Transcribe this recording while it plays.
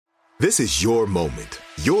This is your moment,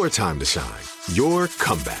 your time to shine, your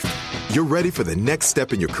comeback. You're ready for the next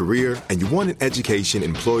step in your career, and you want an education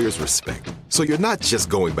employers respect. So you're not just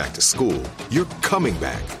going back to school, you're coming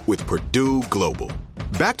back with Purdue Global.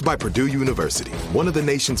 Backed by Purdue University, one of the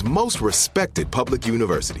nation's most respected public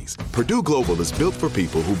universities, Purdue Global is built for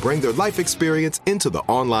people who bring their life experience into the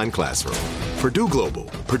online classroom. Purdue Global,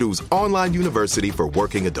 Purdue's online university for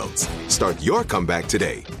working adults. Start your comeback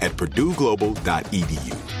today at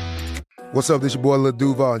purdueglobal.edu. What's up, this your boy Lil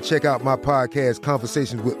Duval, and check out my podcast,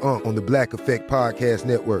 Conversations with Unc, on the Black Effect Podcast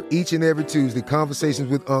Network. Each and every Tuesday, Conversations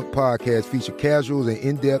with Unc podcast feature casual and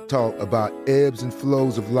in-depth talk about ebbs and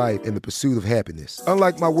flows of life and the pursuit of happiness.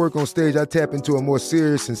 Unlike my work on stage, I tap into a more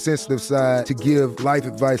serious and sensitive side to give life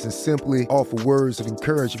advice and simply offer words of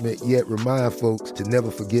encouragement, yet remind folks to never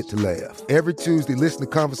forget to laugh. Every Tuesday, listen to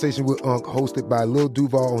Conversation with Unc, hosted by Lil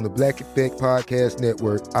Duval on the Black Effect Podcast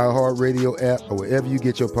Network, iHeartRadio app, or wherever you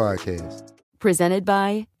get your podcasts. Presented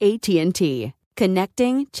by AT&T.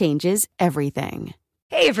 Connecting changes everything.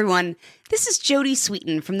 Hey everyone, this is Jodie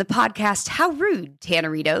Sweetin from the podcast How Rude,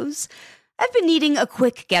 Tanneritos. I've been needing a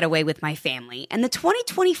quick getaway with my family, and the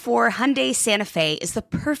 2024 Hyundai Santa Fe is the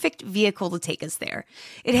perfect vehicle to take us there.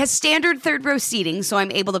 It has standard third-row seating, so I'm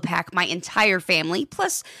able to pack my entire family,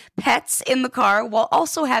 plus pets, in the car, while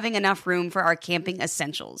also having enough room for our camping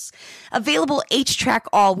essentials. Available H-Track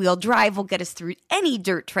all-wheel drive will get us through any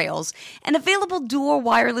dirt trails, and available dual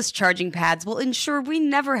wireless charging pads will ensure we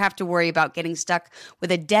never have to worry about getting stuck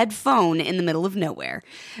with a dead phone in the middle of nowhere.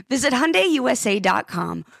 Visit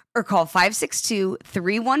HyundaiUSA.com or call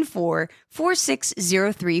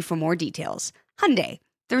 562-314-4603 for more details. Hyundai,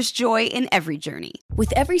 there's joy in every journey.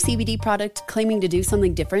 With every CBD product claiming to do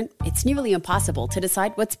something different, it's nearly impossible to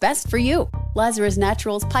decide what's best for you. Lazarus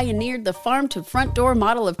Naturals pioneered the farm-to-front-door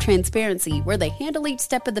model of transparency, where they handle each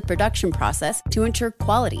step of the production process to ensure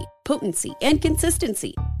quality, potency, and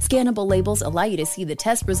consistency. Scannable labels allow you to see the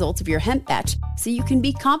test results of your hemp batch, so you can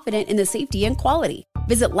be confident in the safety and quality.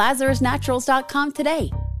 Visit LazarusNaturals.com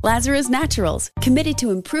today. Lazarus Naturals, committed to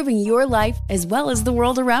improving your life as well as the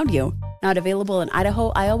world around you. Not available in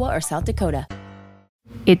Idaho, Iowa, or South Dakota.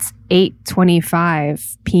 It's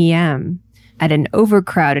 8:25 p.m. at an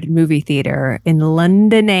overcrowded movie theater in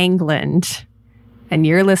London, England, and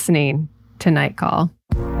you're listening to Night Call.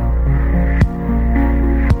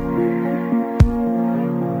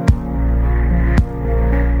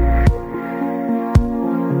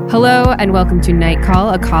 Hello and welcome to Night Call,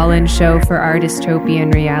 a call-in show for our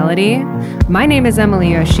dystopian reality. My name is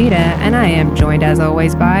Emily Yoshida, and I am joined as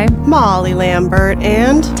always by Molly Lambert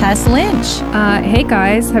and Tess Lynch. Hey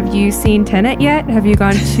guys, have you seen Tenet yet? Have you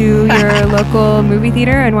gone to your local movie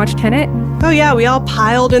theater and watched Tenet? Oh yeah, we all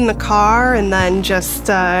piled in the car and then just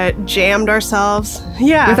jammed ourselves.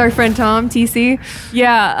 Yeah. With our friend Tom, TC.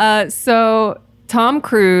 Yeah, so Tom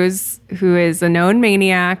Cruise, who is a known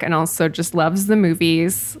maniac and also just loves the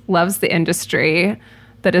movies, loves the industry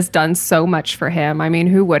that has done so much for him. I mean,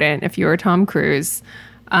 who wouldn't if you were Tom Cruise?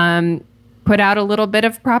 Put out a little bit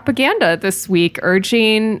of propaganda this week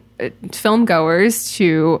urging filmgoers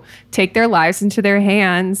to take their lives into their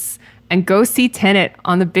hands and go see Tenet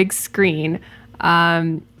on the big screen.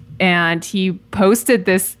 And he posted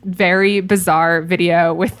this very bizarre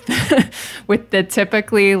video with with the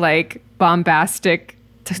typically like bombastic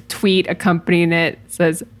tweet accompanying it. It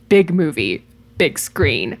says, "Big movie, big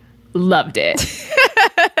screen, loved it."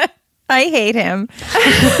 I hate him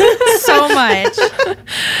so much.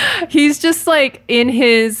 He's just like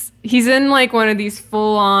he's in like one of these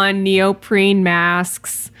full-on neoprene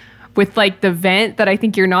masks with like the vent that I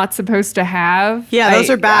think you're not supposed to have. Yeah, those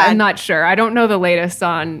are bad. I'm not sure. I don't know the latest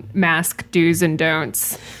on mask do's and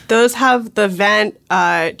don'ts. Those have the vent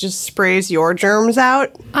just sprays your germs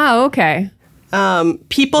out. Oh, okay.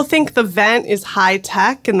 People think the vent is high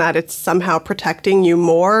tech and that it's somehow protecting you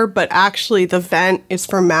more, but actually the vent is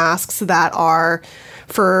for masks that are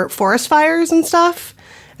for forest fires and stuff.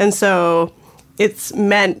 And so it's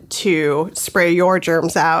meant to spray your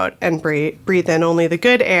germs out and breathe in only the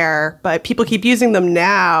good air, but people keep using them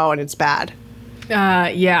now and it's bad.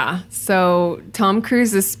 Yeah. So Tom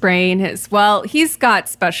Cruise is spraying he's got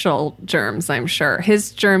special germs, I'm sure.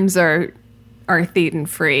 His germs are thetan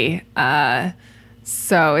free.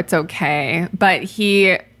 So it's okay. But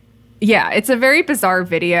it's a very bizarre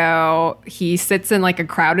video. He sits in like a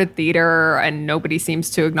crowded theater and nobody seems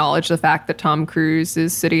to acknowledge the fact that Tom Cruise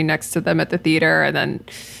is sitting next to them at the theater. And then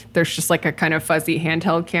there's just like a kind of fuzzy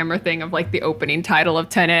handheld camera thing of like the opening title of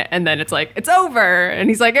Tenet. And then it's like, it's over. And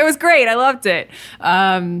he's like, it was great. I loved it.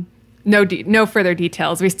 No further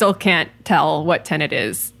details. We still can't tell what Tenet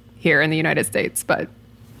is here in the United States, but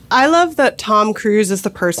I love that Tom Cruise is the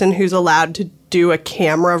person who's allowed to do a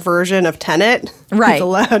camera version of Tenet. Right. He's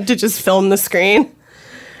allowed to just film the screen.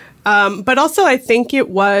 But also, I think it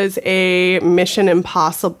was a Mission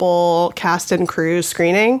Impossible cast and crew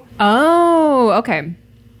screening. Oh, okay.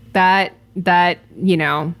 That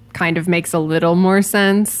kind of makes a little more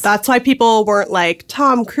sense. That's why people weren't like,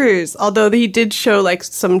 Tom Cruise, although he did show like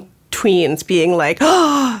some tweens being like,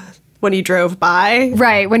 oh, when he drove by.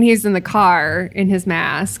 Right, when he's in the car in his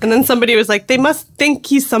mask. And then somebody was like, they must think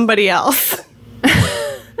he's somebody else.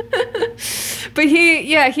 But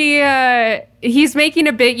he's making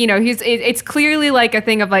a big, it's clearly like a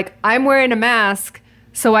thing of like, I'm wearing a mask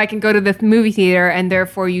so I can go to the movie theater and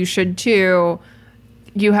therefore you should too.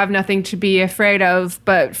 You have nothing to be afraid of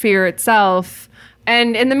but fear itself.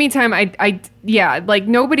 And in the meantime,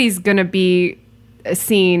 nobody's going to be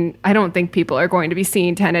seen. I don't think people are going to be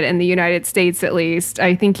seeing Tenet in the United States, at least.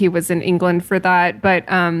 I think he was in England for that. But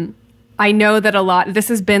I know that this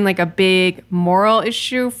has been like a big moral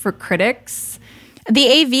issue for critics. The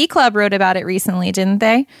AV Club wrote about it recently, didn't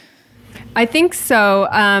they? I think so.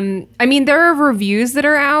 There are reviews that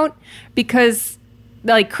are out because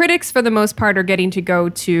like critics for the most part are getting to go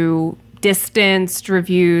to distanced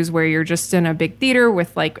reviews where you're just in a big theater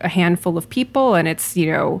with like a handful of people and it's,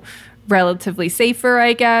 relatively safer,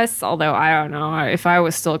 I guess. Although I don't know if I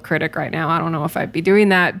was still a critic right now, I don't know if I'd be doing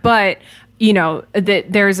that. But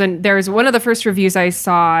there's one of the first reviews I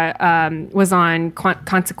saw was on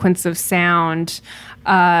Consequence of Sound,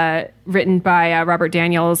 written by Robert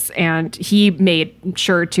Daniels, and he made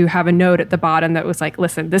sure to have a note at the bottom that was like,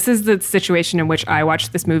 listen, this is the situation in which I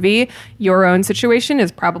watched this movie. Your own situation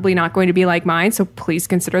is probably not going to be like mine, so please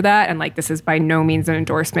consider that. And like, this is by no means an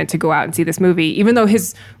endorsement to go out and see this movie, even though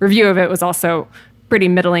his review of it was also pretty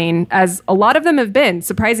middling, as a lot of them have been,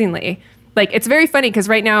 surprisingly. Like, it's very funny because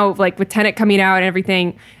right now, like with Tenet coming out and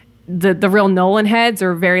everything, the real Nolan heads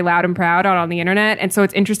are very loud and proud on the internet. And so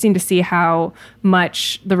it's interesting to see how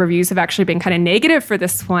much the reviews have actually been kind of negative for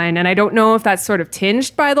this one. And I don't know if that's sort of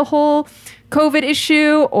tinged by the whole COVID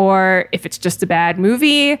issue or if it's just a bad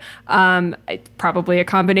movie. Probably a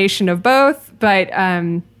combination of both. But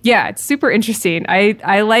it's super interesting.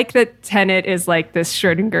 I like that Tenet is like this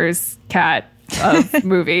Schrodinger's cat of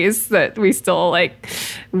movies that we still like,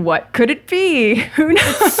 what could it be? Who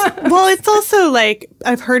knows? Well, it's also like,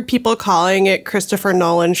 I've heard people calling it Christopher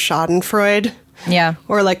Nolan's Schadenfreude. Yeah.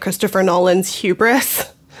 Or like Christopher Nolan's hubris.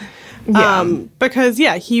 Yeah. Because,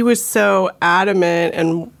 he was so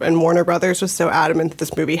adamant and Warner Brothers was so adamant that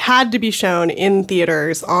this movie had to be shown in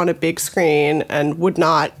theaters on a big screen and would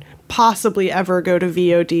not possibly ever go to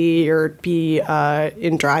VOD or be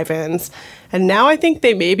in drive-ins. And now I think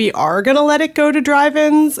they maybe are going to let it go to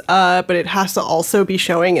drive-ins, but it has to also be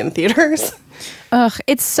showing in theaters. Ugh,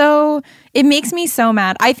 it makes me so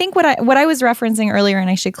mad. I think what I was referencing earlier, and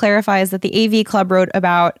I should clarify, is that the AV Club wrote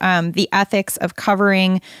about the ethics of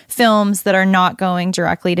covering films that are not going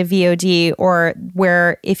directly to VOD, or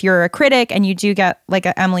where if you're a critic and you do get, like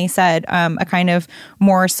Emily said, a kind of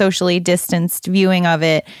more socially distanced viewing of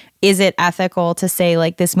it, is it ethical to say,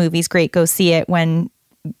 like, this movie's great, go see it, when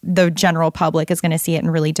the general public is going to see it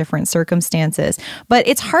in really different circumstances? But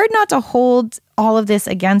it's hard not to hold all of this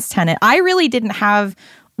against Tenet. I really didn't have,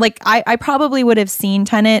 like, I probably would have seen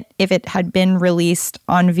Tenet if it had been released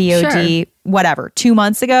on VOD, sure, 2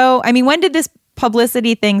 months ago. I mean, when did this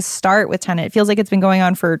publicity thing start with Tenet? It feels like it's been going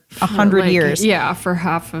on for 100 years. Yeah, for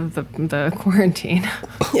half of the quarantine.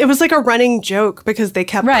 It was like a running joke because they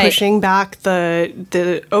kept pushing back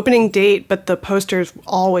the opening date, but the posters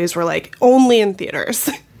always were like, only in theaters.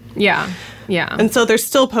 Yeah. And so there's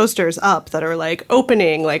still posters up that are like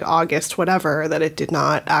opening like August, whatever, that it did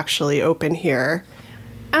not actually open here.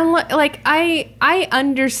 And like, I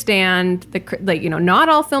understand not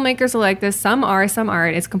all filmmakers are like this. Some are, some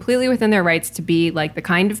aren't. It's completely within their rights to be like the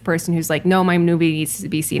kind of person who's like, no, my movie needs to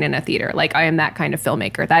be seen in a theater. Like, I am that kind of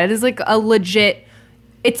filmmaker. That is like a legit,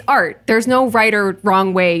 it's art. There's no right or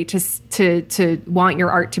wrong way to want your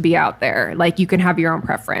art to be out there. Like, you can have your own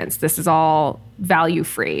preference. This is all value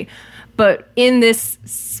free. But in this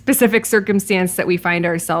specific circumstance that we find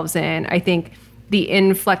ourselves in, I think the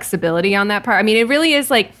inflexibility on that part. I mean, it really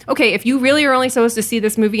is like, okay, if you really are only supposed to see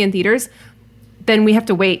this movie in theaters, then we have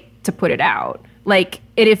to wait to put it out. Like,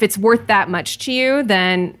 if it's worth that much to you,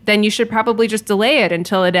 then you should probably just delay it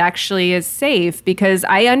until it actually is safe. Because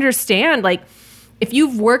I understand, like, if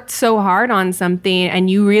you've worked so hard on something and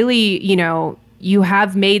you really, you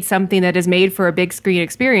have made something that is made for a big screen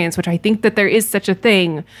experience, which I think that there is such a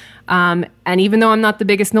thing. And even though I'm not the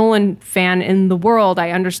biggest Nolan fan in the world,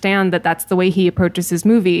 I understand that that's the way he approaches his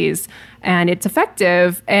movies and it's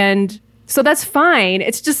effective. And So that's fine.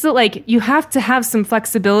 It's just that like you have to have some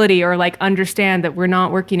flexibility or like understand that we're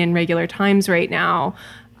not working in regular times right now.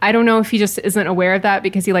 I don't know if he just isn't aware of that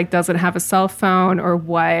because he like doesn't have a cell phone or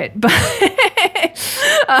what, but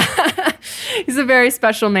he's a very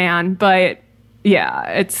special man, but yeah,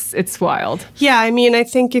 it's wild. Yeah, I mean, I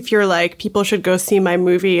think if you're like, people should go see my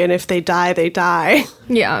movie, and if they die, they die.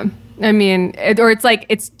 Yeah. I mean, it's like,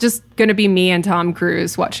 it's just going to be me and Tom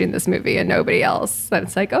Cruise watching this movie and nobody else. Then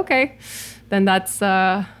it's like, okay, then that's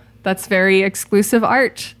very exclusive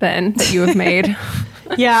art then that you have made.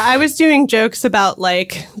 Yeah, I was doing jokes about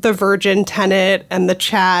like the Virgin Tenet and the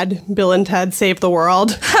Chad Bill and Ted Save the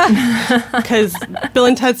World. Because Bill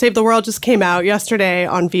and Ted Save the World just came out yesterday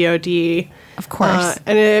on VOD. Of course.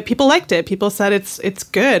 People liked it. People said it's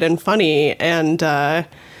good and funny. And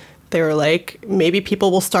they were like, maybe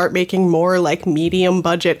people will start making more like medium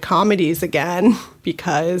budget comedies again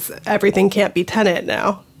because everything can't be Tenet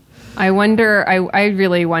now. I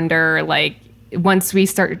really wonder, like, once we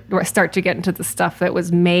start to get into the stuff that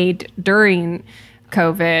was made during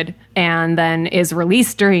COVID and then is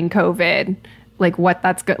released during COVID, like what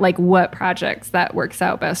that's good, like what projects that works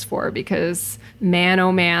out best for, because man,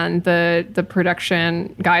 oh man, the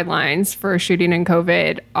production guidelines for shooting in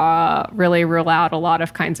COVID really rule out a lot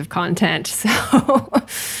of kinds of content. So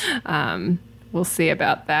we'll see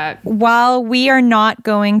about that. While we are not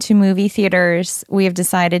going to movie theaters, we have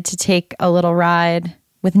decided to take a little ride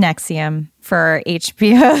with NXIVM for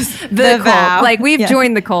HBO's The Vow. Like we've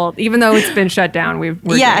joined the cult, even though it's been shut down. We're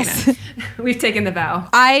doing it. We've taken The Vow.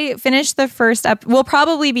 I finished the first We'll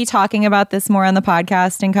probably be talking about this more on the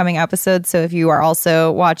podcast in coming episodes. So if you are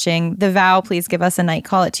also watching The Vow, please give us a night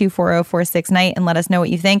call at 240-46-NIGHT and let us know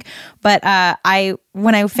what you think. But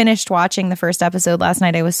when I finished watching the first episode last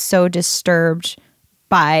night, I was so disturbed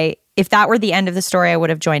by, if that were the end of the story, I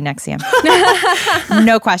would have joined NXIVM.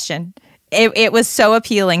 No question. It was so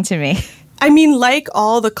appealing to me. I mean, like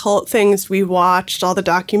all the cult things we watched, all the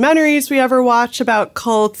documentaries we ever watch about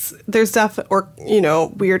cults, there's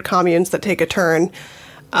weird communes that take a turn.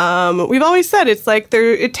 We've always said it's like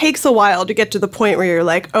it takes a while to get to the point where you're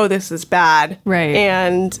like, oh, this is bad.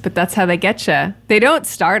 Right. But that's how they get you. They don't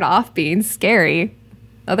start off being scary.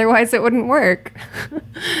 Otherwise, it wouldn't work.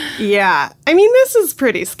 Yeah. I mean, this is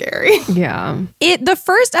pretty scary. Yeah. The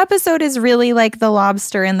first episode is really like the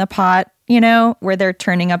lobster in the pot, where they're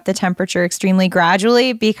turning up the temperature extremely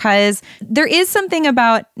gradually, because there is something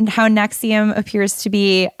about how NXIVM appears to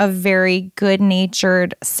be a very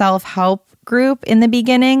good-natured self-help group in the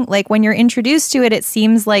beginning. Like when you're introduced to it, it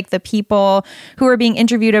seems like the people who are being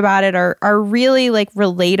interviewed about it are really like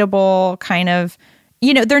relatable kind of,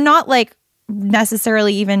 they're not like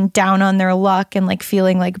necessarily even down on their luck and like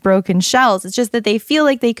feeling like broken shells. It's just that they feel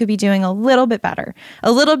like they could be doing a little bit better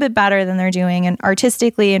than they're doing, and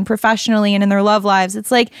artistically and professionally and in their love lives.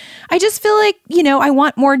 It's like, I just feel like, I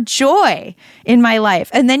want more joy in my life.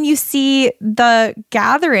 And then you see the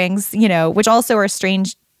gatherings, which also are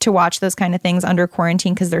strange to watch those kind of things under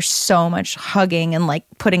quarantine because there's so much hugging and like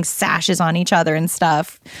putting sashes on each other and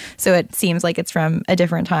stuff. So it seems like it's from a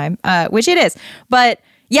different time, which it is. But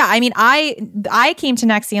yeah, I mean, I came to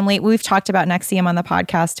NXIVM late. We've talked about NXIVM on the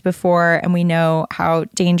podcast before, and we know how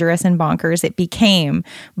dangerous and bonkers it became.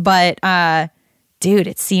 But dude,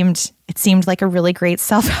 it seemed like a really great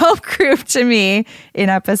self-help group to me in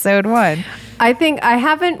episode 1. I think I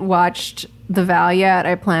haven't watched The Vow yet.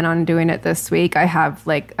 I plan on doing it this week.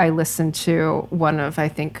 I listened to one of, I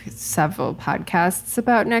think, several podcasts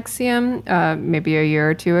about NXIVM, maybe a year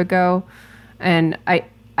or two ago, and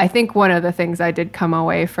I think one of the things I did come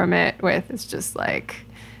away from it with is just like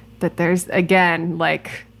that there's, again,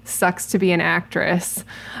 like, sucks to be an actress,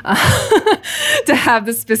 to have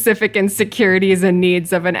the specific insecurities and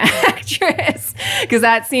needs of an actress, because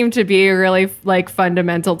that seemed to be really like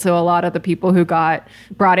fundamental to a lot of the people who got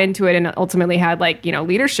brought into it and ultimately had like,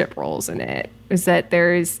 leadership roles in it, is that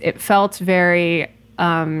it felt very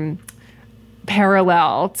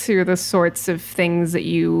parallel to the sorts of things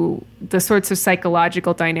the sorts of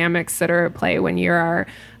psychological dynamics that are at play when you are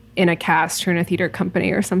in a cast or in a theater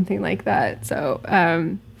company or something like that. So,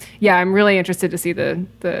 yeah, I'm really interested to see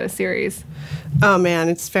the series. Oh man,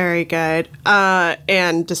 it's very good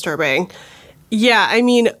and disturbing. Yeah, I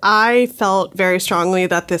mean, I felt very strongly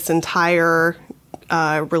that this entire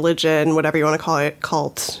religion, whatever you want to call it,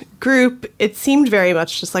 cult group, it seemed very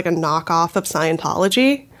much just like a knockoff of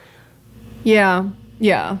Scientology. Yeah,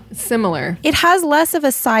 similar. It has less of a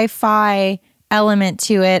sci-fi element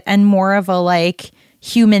to it and more of a like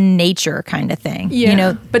human nature kind of thing.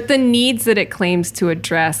 Yeah. But the needs that it claims to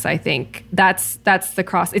address, I think that's the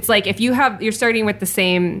cross. It's like if you're starting with the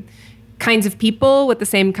same kinds of people with the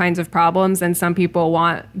same kinds of problems, and some people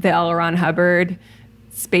want the L. Ron Hubbard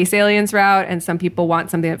space aliens route, and some people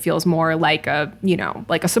want something that feels more like a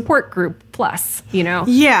support group plus,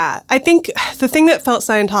 Yeah, I think the thing that felt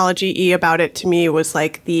Scientology-y about it to me was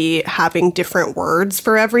like the having different words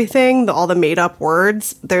for everything, all the made up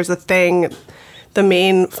words. There's a thing, the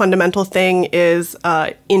main fundamental thing is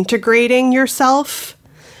integrating yourself,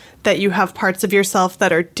 that you have parts of yourself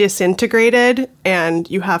that are disintegrated and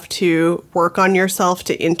you have to work on yourself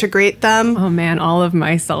to integrate them. Oh man, all of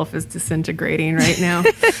myself is disintegrating right now.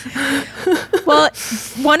 Well,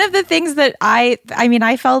 one of the things that I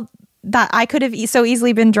felt that I could have so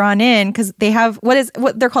easily been drawn in, because they have what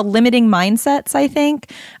they're called limiting mindsets, I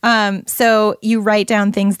think. So you write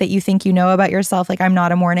down things that you think you know about yourself, like I'm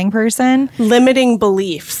not a morning person. Limiting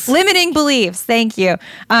beliefs. Thank you.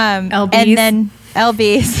 LBs. And then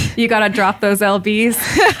LBs. You got to drop those LBs.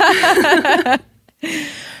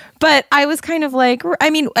 But I was kind of like,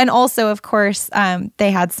 and also, of course,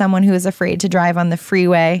 they had someone who was afraid to drive on the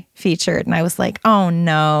freeway featured. And I was like, oh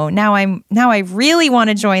no, now I really want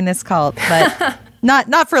to join this cult, but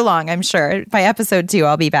not for long, I'm sure. By episode 2,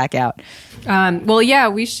 I'll be back out. Well, yeah,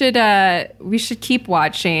 we should keep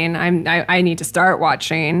watching. I need to start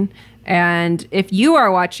watching. And if you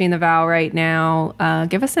are watching The Vow right now,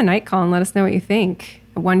 give us a night call and let us know what you think.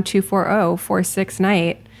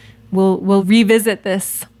 1240-46-NIGHT. We'll revisit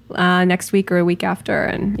this next week or a week after.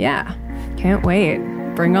 And yeah, can't wait.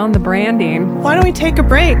 Bring on the branding. Why don't we take a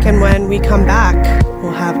break, and when we come back,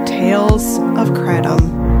 we'll have Tales of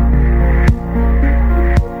Credum.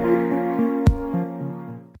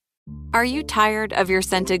 Are you tired of your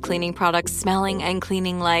scented cleaning products smelling and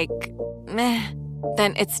cleaning like meh?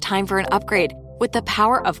 Then it's time for an upgrade with the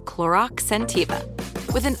power of Clorox Scentiva.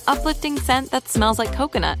 With an uplifting scent that smells like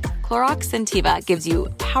coconut, Clorox Scentiva gives you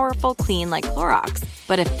powerful clean like Clorox,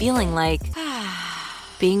 but a feeling like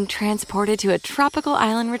being transported to a tropical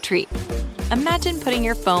island retreat. Imagine putting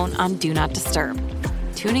your phone on Do Not Disturb,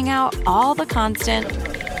 tuning out all the constant,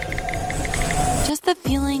 just the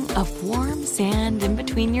feeling of warm sand in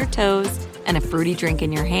between your toes and a fruity drink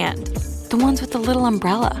in your hand. The ones with the little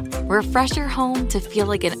umbrella. Refresh your home to feel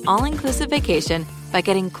like an all-inclusive vacation by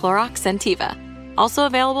getting Clorox Scentiva. Also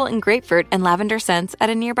available in grapefruit and lavender scents at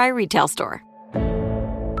a nearby retail store.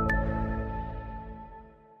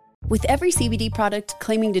 With every CBD product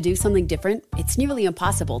claiming to do something different, it's nearly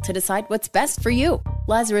impossible to decide what's best for you.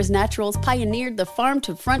 Lazarus Naturals pioneered the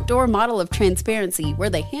farm-to-front-door model of transparency, where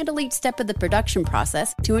they handle each step of the production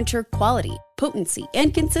process to ensure quality, potency,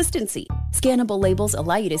 and consistency. Scannable labels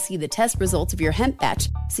allow you to see the test results of your hemp batch,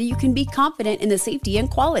 so you can be confident in the safety and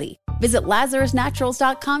quality. Visit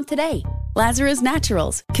LazarusNaturals.com today. Lazarus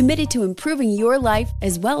Naturals, committed to improving your life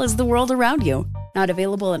as well as the world around you. Not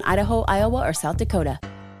available in Idaho, Iowa, or South Dakota.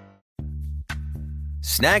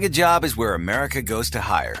 Snag a Job is where America goes to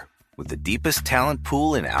hire, with the deepest talent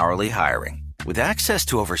pool in hourly hiring. With access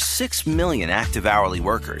to over 6 million active hourly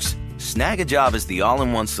workers, Snag a Job is the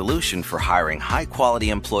all-in-one solution for hiring high-quality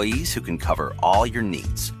employees who can cover all your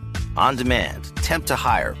needs. On demand, temp to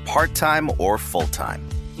hire, part-time or full-time.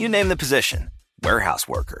 You name the position. Warehouse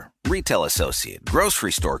worker, retail associate,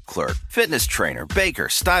 grocery store clerk, fitness trainer, baker,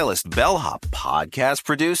 stylist, bellhop, podcast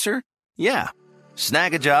producer. Yeah,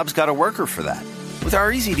 Snag a Job's got a worker for that. With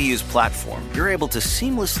our easy-to-use platform, you're able to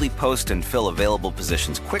seamlessly post and fill available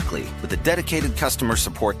positions quickly with a dedicated customer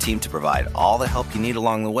support team to provide all the help you need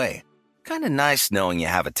along the way. Kind of nice knowing you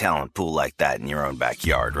have a talent pool like that in your own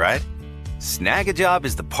backyard, right? Snag a Job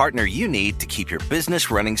is the partner you need to keep your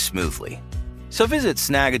business running smoothly. So visit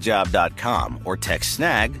snagajob.com or text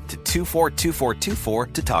SNAG to 242424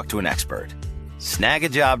 to talk to an expert.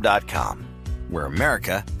 Snagajob.com, where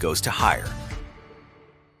America goes to hire.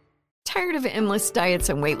 Tired of endless diets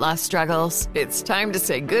and weight loss struggles? It's time to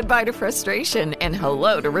say goodbye to frustration and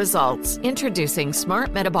hello to results. Introducing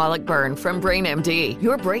Smart Metabolic Burn from BrainMD,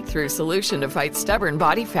 your breakthrough solution to fight stubborn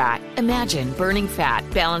body fat. Imagine burning fat,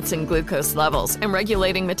 balancing glucose levels, and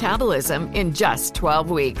regulating metabolism in just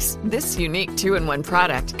 12 weeks. This unique 2-in-1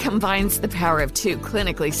 product combines the power of 2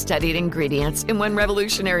 clinically studied ingredients in one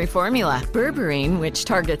revolutionary formula. Berberine, which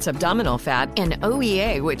targets abdominal fat, and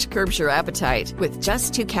OEA, which curbs your appetite. With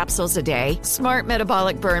just 2 capsules a day, Smart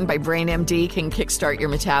Metabolic Burn by BrainMD can kickstart your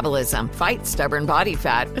metabolism, fight stubborn body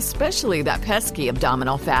fat, especially that pesky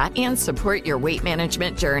abdominal fat, and support your weight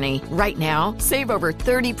management journey. Right now, save over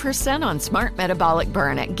 30% on Smart Metabolic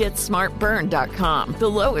Burn at GetSmartBurn.com. The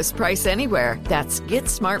lowest price anywhere. That's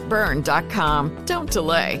GetSmartBurn.com. Don't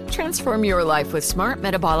delay. Transform your life with Smart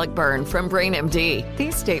Metabolic Burn from BrainMD.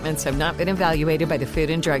 These statements have not been evaluated by the Food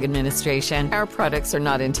and Drug Administration. Our products are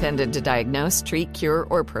not intended to diagnose, treat, cure,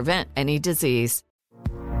 or prevent any disease.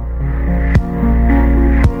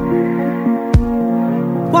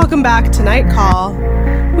 Welcome back to Night Call.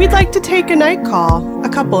 We'd like to take a night call, a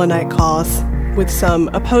couple of night calls, with some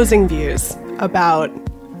opposing views about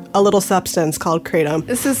a little substance called kratom.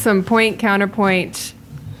 This is some point counterpoint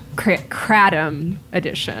kratom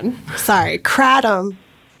edition. Sorry, kratom.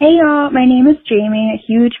 Hey y'all, my name is Jamie, a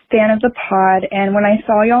huge fan of the pod, and when I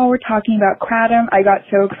saw y'all were talking about kratom, I got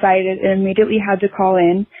so excited and immediately had to call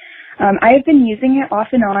in. I have been using it off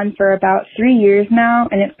and on for about 3 years now,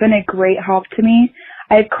 and it's been a great help to me.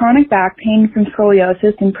 I have chronic back pain from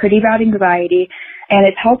scoliosis and pretty bad anxiety, and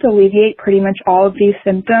it's helped alleviate pretty much all of these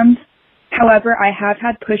symptoms. However, I have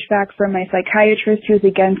had pushback from my psychiatrist who's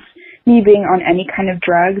against me being on any kind of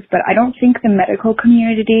drugs, but I don't think the medical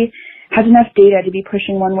community has enough data to be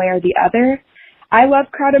pushing one way or the other. I love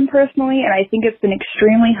kratom personally, and I think it's been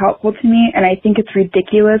extremely helpful to me, and I think it's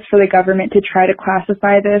ridiculous for the government to try to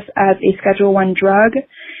classify this as a Schedule I drug,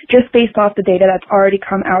 just based off the data that's already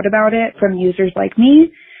come out about it from users like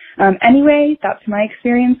me. Anyway, that's my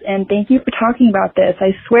experience, and thank you for talking about this.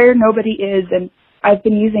 I swear nobody is, and I've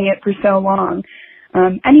been using it for so long.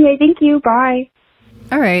 Anyway, thank you. Bye.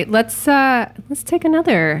 All right, let's take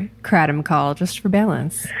another kratom call just for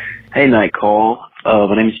balance. Hey, Night Call.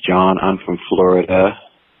 My name is John. I'm from Florida,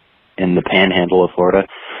 in the panhandle of Florida.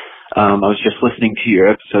 I was just listening to your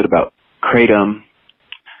episode about kratom.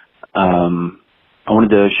 I wanted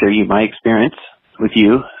to share you my experience with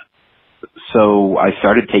you. So I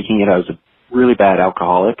started taking it. I was a really bad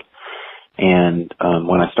alcoholic. And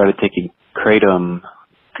when I started taking kratom,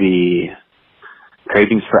 the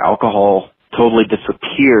cravings for alcohol totally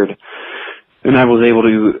disappeared. And I was able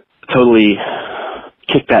to totally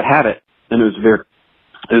kick that habit. And it was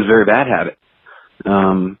a very bad habit.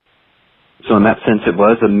 So in that sense, it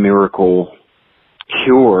was a miracle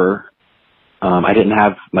cure. I didn't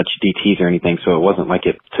have much DTs or anything, so it wasn't like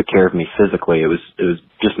it took care of me physically. It was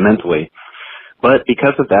just mentally. But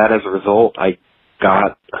because of that, as a result, I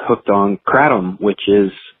got hooked on kratom, which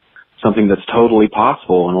is something that's totally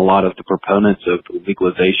possible. And a lot of the proponents of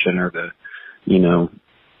legalization or the,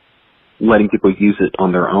 letting people use it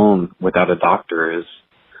on their own without a doctor is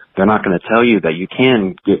they're not going to tell you that you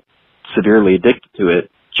can get severely addicted to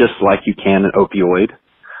it, just like you can an opioid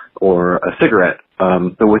or a cigarette.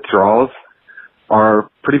 The withdrawals are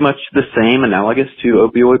pretty much the same, analogous to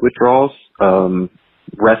opioid withdrawals.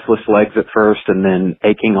 Restless legs at first, and then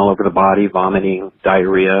aching all over the body, vomiting,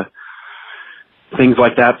 diarrhea, things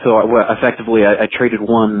like that. So effectively, I traded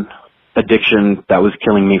one addiction that was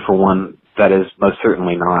killing me for one that is most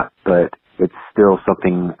certainly not, but it's still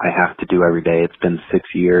something I have to do every day. It's been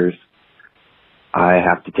 6 years. I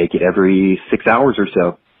have to take it every 6 hours or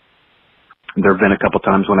so. There have been a couple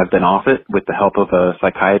times when I've been off it with the help of a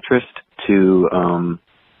psychiatrist to,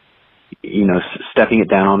 stepping it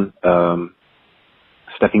down,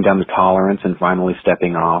 stepping down the tolerance and finally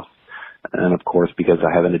stepping off. And of course, because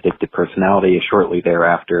I have an addictive personality, shortly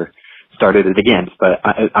thereafter started it again. But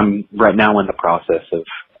I'm right now in the process of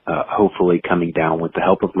hopefully coming down with the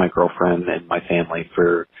help of my girlfriend and my family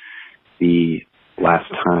for the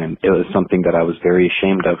last time. It was something that I was very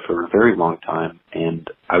ashamed of for a very long time, and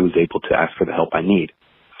I was able to ask for the help I need.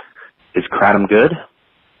 Is kratom good?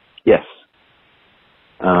 Yes.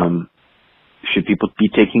 Should people be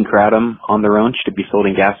taking kratom on their own? Should it be sold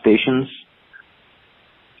in gas stations?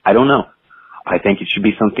 I don't know. I think it should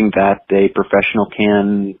be something that a professional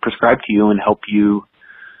can prescribe to you and help you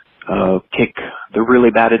kick the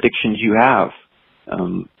really bad addictions you have.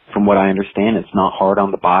 From what I understand, it's not hard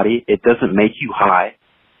on the body. It doesn't make you high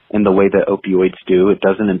in the way that opioids do. It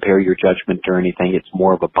doesn't impair your judgment or anything. It's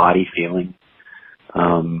more of a body feeling.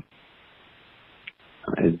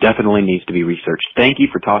 It definitely needs to be researched. Thank you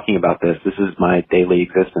for talking about this. This is my daily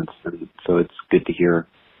existence, and so it's good to hear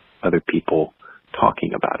other people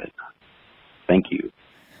talking about it. Thank you.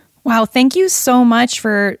 Wow, thank you so much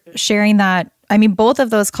for sharing that. I mean, both of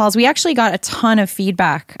those calls, we actually got a ton of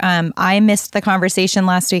feedback. I missed the conversation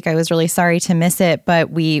last week. I was really sorry to miss it, but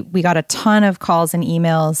we got a ton of calls and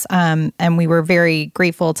emails, and we were very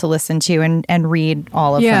grateful to listen to and read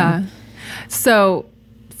all of them. Yeah. So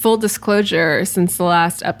full disclosure, since the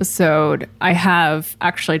last episode, I have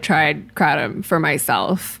actually tried kratom for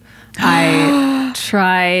myself. I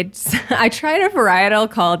tried a varietal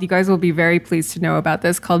called, you guys will be very pleased to know about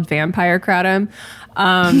this, called Vampire Kratom.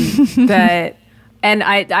 And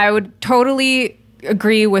I would totally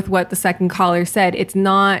agree with what the second caller said. It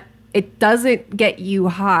doesn't get you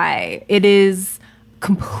high. It is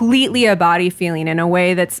completely a body feeling in a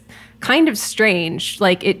way that's kind of strange.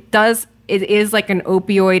 Like it is like an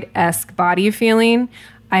opioid-esque body feeling.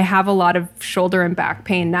 I have a lot of shoulder and back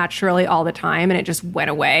pain naturally all the time, and it just went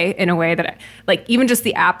away in a way that, like, even just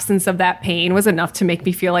the absence of that pain was enough to make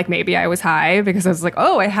me feel like maybe I was high, because I was like,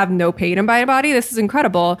 oh, I have no pain in my body. This is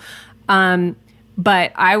incredible.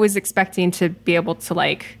 But I was expecting to be able to,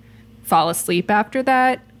 like, fall asleep after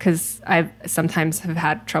that, because I sometimes have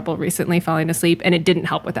had trouble recently falling asleep, and it didn't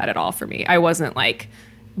help with that at all for me. I wasn't, like,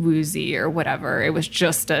 woozy or whatever. It was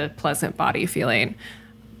just a pleasant body feeling.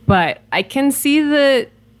 But I can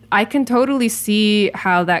totally see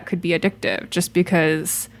how that could be addictive, just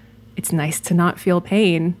because it's nice to not feel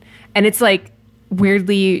pain. And it's, like,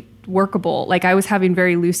 weirdly workable. Like, I was having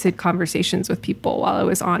very lucid conversations with people while I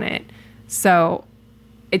was on it. So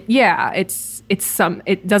it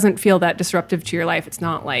doesn't feel that disruptive to your life. It's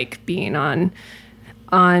not like being on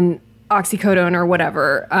oxycodone or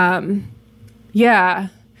whatever.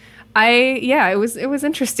 It was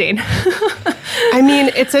interesting. I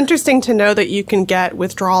mean, it's interesting to know that you can get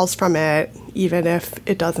withdrawals from it, even if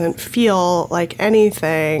it doesn't feel like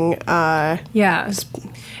anything.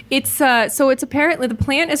 It's so it's apparently the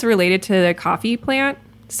plant is related to the coffee plant.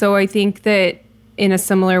 So I think that in a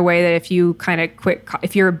similar way that if you kind of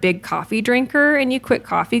if you're a big coffee drinker and you quit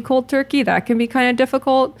coffee cold turkey, that can be kind of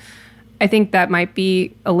difficult. I think that might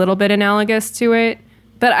be a little bit analogous to it.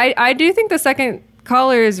 But I do think the second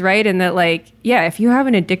caller is right in that, like, yeah, if you have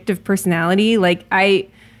an addictive personality, like, I,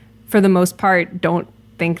 for the most part, don't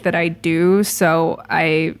think that I do. So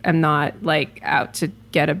I am not, like, out to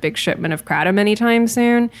get a big shipment of kratom anytime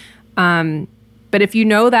soon. But if you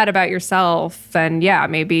know that about yourself, then yeah,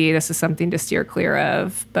 maybe this is something to steer clear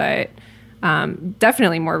of. But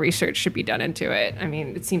definitely more research should be done into it. I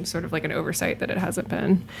mean, it seems sort of like an oversight that it hasn't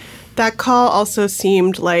been. That call also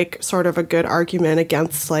seemed like sort of a good argument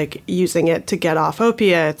against, like, using it to get off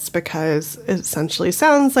opiates, because it essentially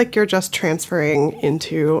sounds like you're just transferring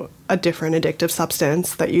into a different addictive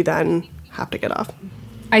substance that you then have to get off.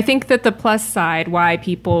 I think that the plus side, why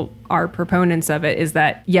people are proponents of it, is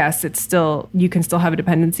that, yes, it's still, you can still have a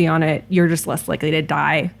dependency on it. You're just less likely to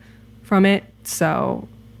die from it. So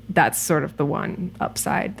that's sort of the one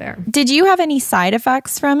upside there. Did you have any side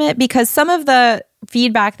effects from it? Because some of the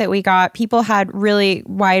feedback that we got, people had really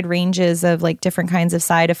wide ranges of, like, different kinds of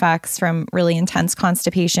side effects, from really intense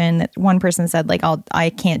constipation. One person said, like,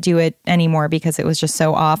 I can't do it anymore because it was just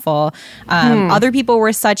so awful. Other people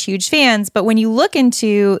were such huge fans, but when you look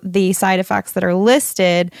into the side effects that are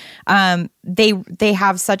listed, they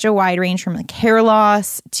have such a wide range, from, like, hair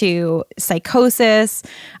loss to psychosis.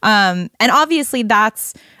 And obviously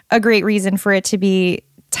that's a great reason for it to be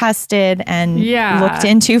tested and looked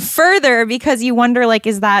into further, because you wonder, like,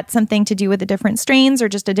 is that something to do with the different strains, or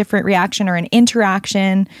just a different reaction or an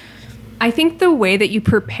interaction? I think the way that you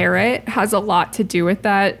prepare it has a lot to do with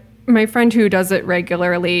that. My friend who does it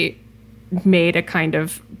regularly made a kind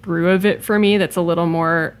of brew of it for me that's a little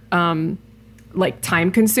more like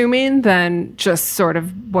time consuming than just sort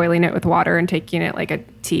of boiling it with water and taking it like a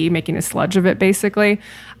tea, making a sludge of it, basically.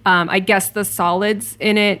 I guess the solids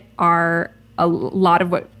in it are a lot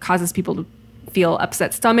of what causes people to feel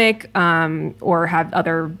upset stomach or have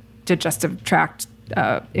other digestive tract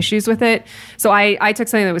issues with it. So I took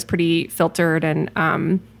something that was pretty filtered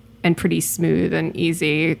and pretty smooth and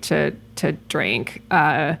easy to drink.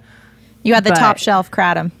 You had the top shelf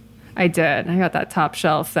kratom. I did. I got that top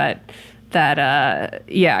shelf that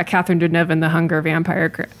Catherine Deneuve and the Hunger Vampire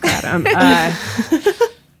kratom.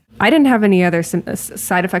 I didn't have any other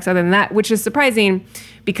side effects other than that, which is surprising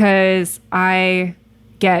because I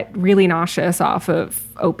get really nauseous off of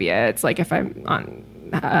opiates. Like if I'm on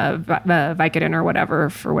Vicodin or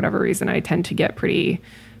whatever, for whatever reason, I tend to get pretty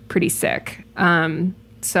sick.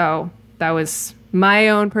 So that was my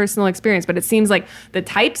own personal experience. But it seems like the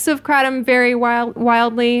types of kratom vary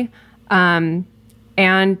wildly,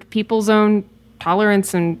 and people's own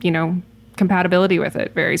tolerance and, compatibility with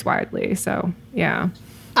it varies widely. So, yeah.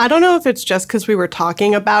 I don't know if it's just because we were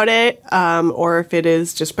talking about it or if it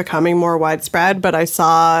is just becoming more widespread, but I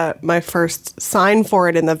saw my first sign for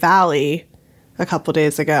it in the Valley a couple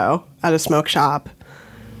days ago at a smoke shop.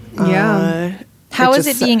 Yeah. How is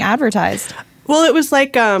it being advertised? Well, it was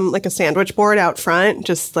like a sandwich board out front,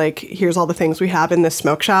 just like, here's all the things we have in this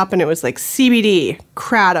smoke shop. And it was like CBD,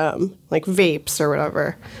 kratom, like vapes or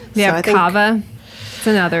whatever. Yeah, so Kava. It's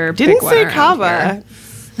another big didn't one say around Kava.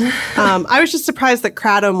 I was just surprised that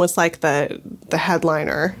kratom was like the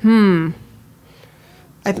headliner. Maybe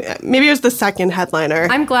it was the second headliner.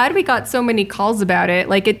 I'm glad we got so many calls about it.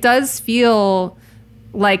 Like, it does feel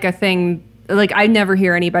like a thing. Like, I never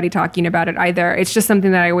hear anybody talking about it either. It's just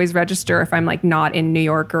something that I always register if I'm like not in New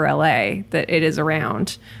York or LA, that it is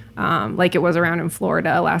around. like it was around in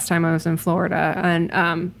Florida last time I was in Florida.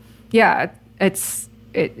 And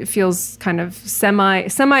it feels kind of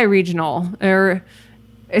semi-regional, or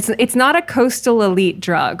it's not a coastal elite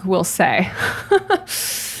drug, we'll say.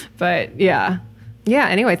 But yeah.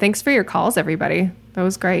 Anyway, thanks for your calls, everybody. That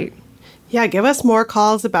was great. Yeah, give us more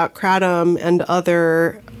calls about kratom and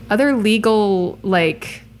other legal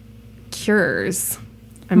cures.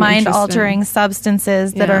 Mind-altering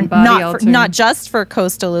substances that are not just for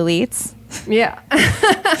coastal elites. Yeah.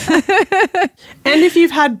 And if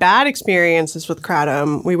you've had bad experiences with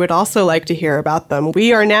kratom, we would also like to hear about them.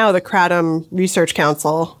 We are now the Kratom Research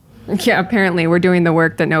Council. Yeah, apparently we're doing the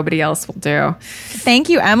work that nobody else will do. Thank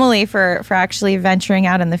you, Emily, for actually venturing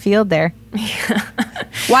out in the field there. Yeah.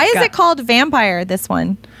 Why is it called Vampire, this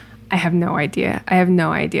one? I have no idea.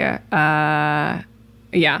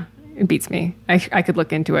 Yeah, it beats me. I could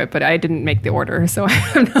look into it, but I didn't make the order, so I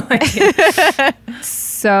have no idea.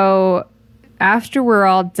 So after we're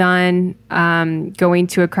all done going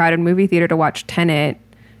to a crowded movie theater to watch Tenet,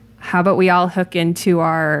 how about we all hook into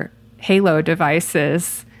our Halo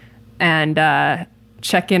devices and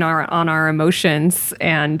check in on our emotions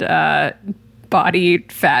and body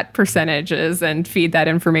fat percentages and feed that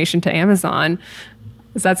information to Amazon?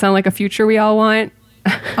 Does that sound like a future we all want?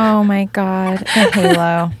 Oh my God, the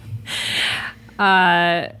Halo.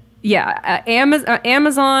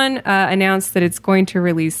 Amazon announced that it's going to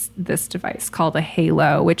release this device called a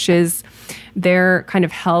Halo, which is their kind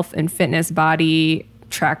of health and fitness body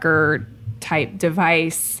tracker type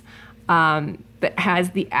device that has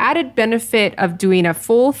the added benefit of doing a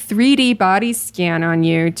full 3D body scan on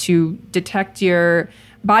you to detect your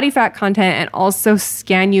body fat content and also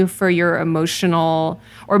scan you for your emotional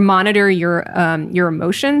or monitor your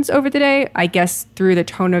emotions over the day, I guess through the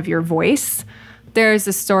tone of your voice. There's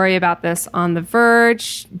a story about this on The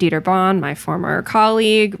Verge. Dieter Bohn, my former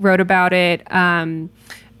colleague, wrote about it,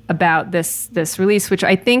 about this release, which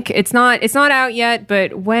I think it's not out yet,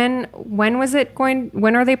 but when are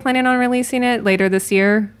they planning on releasing it? Later this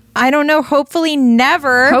year? I don't know. Hopefully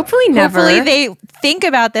never. Hopefully they think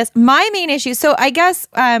about this. My main issue, so I guess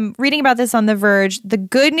reading about this on The Verge, the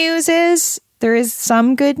good news is there is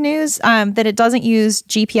some good news that it doesn't use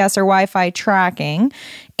GPS or Wi-Fi tracking,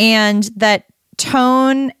 and that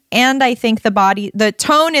tone and I think the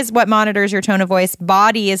tone is what monitors your tone of voice.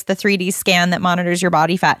 Body is the 3D scan that monitors your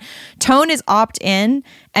body fat. Tone is opt-in,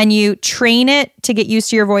 and you train it to get used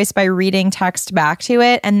to your voice by reading text back to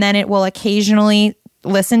it, and then it will occasionally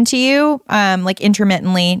listen to you, like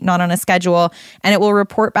intermittently, not on a schedule, and it will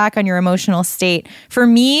report back on your emotional state. For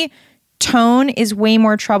me, tone is way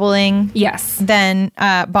more troubling than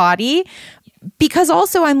body, because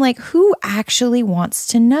also I'm like, who actually wants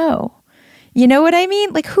to know? You know what I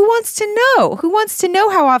mean? Like, who wants to know? Who wants to know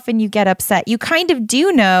how often you get upset? You kind of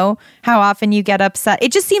do know how often you get upset.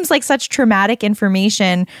 It just seems like such traumatic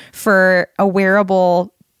information for a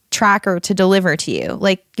wearable tracker to deliver to you.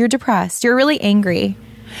 Like, you're depressed. You're really angry.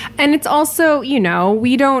 And it's also,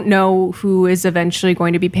 we don't know who is eventually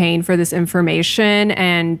going to be paying for this information,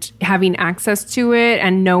 and having access to it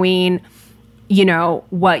and knowing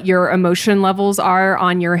what your emotion levels are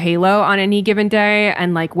on your Halo on any given day,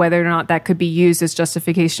 and like whether or not that could be used as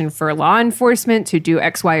justification for law enforcement to do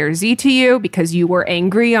X, Y, or Z to you because you were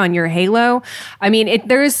angry on your Halo. I mean,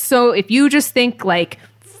 if you just think like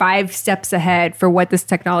 5 steps ahead for what this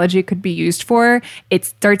technology could be used for, it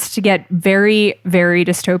starts to get very, very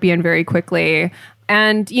dystopian very quickly.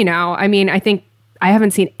 And, I think I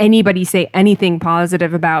haven't seen anybody say anything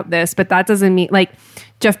positive about this, but that doesn't mean like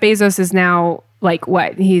Jeff Bezos is now like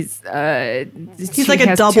what? He's like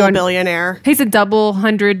a double billionaire. He's a double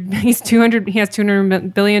hundred. He has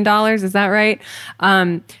 $200 billion. Is that right?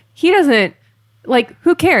 He doesn't like.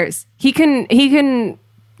 Who cares? He can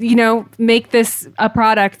make this a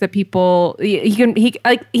product that people. He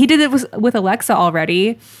did it with Alexa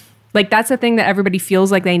already. Like, that's a thing that everybody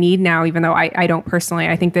feels like they need now, even though I don't personally.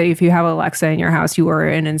 I think that if you have Alexa in your house, you are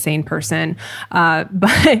an insane person.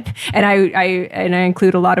 But I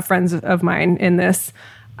include a lot of friends of mine in this.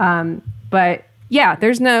 But yeah,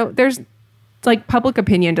 there's like, public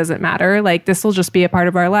opinion doesn't matter. Like, this will just be a part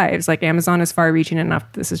of our lives. Like, Amazon is far reaching enough.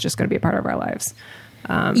 This is just going to be a part of our lives.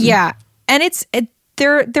 Yeah. And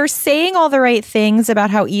they're saying all the right things about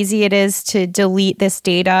how easy it is to delete this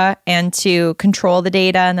data and to control the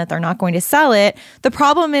data, and that they're not going to sell it. The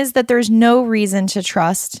problem is that there's no reason to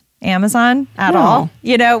trust Amazon at all,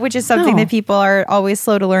 which is something that people are always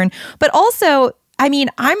slow to learn. But also, I mean,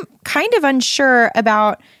 I'm kind of unsure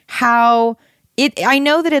about how I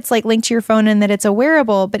know that it's like linked to your phone and that it's a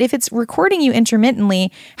wearable, but if it's recording you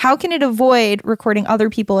intermittently, how can it avoid recording other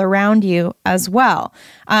people around you as well?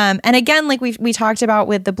 And again, like we talked about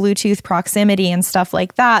with the Bluetooth proximity and stuff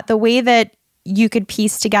like that, the way that you could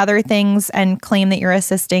piece together things and claim that you're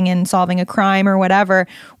assisting in solving a crime or whatever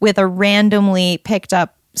with a randomly picked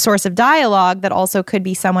up source of dialogue that also could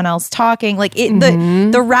be someone else talking. Like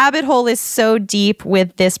the rabbit hole is so deep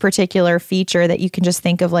with this particular feature that you can just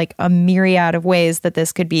think of like a myriad of ways that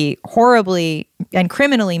this could be horribly and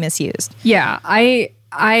criminally misused. Yeah,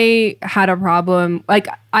 I had a problem. Like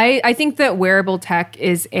I think that wearable tech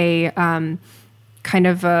is a kind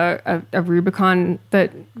of a Rubicon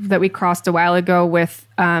that we crossed a while ago with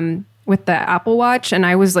the Apple Watch. And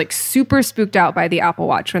I was like super spooked out by the Apple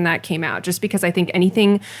Watch when that came out, just because I think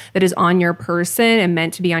anything that is on your person and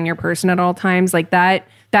meant to be on your person at all times, like that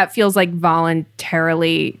feels like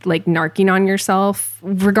voluntarily like narking on yourself,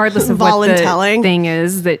 regardless of what the thing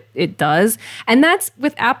is that it does. And that's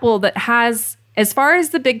with Apple that has, as far as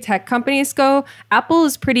the big tech companies go, Apple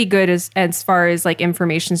is pretty good as far as like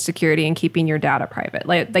information security and keeping your data private.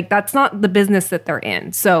 Like that's not the business that they're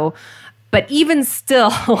in. So, but even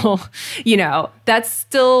still, you know, that's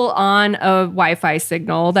still on a Wi-Fi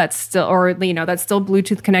signal. That's still, or, you know, that's still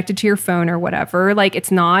Bluetooth connected to your phone or whatever. Like it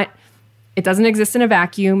doesn't exist in a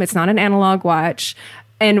vacuum. It's not an analog watch.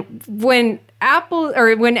 And when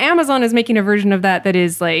Amazon is making a version of that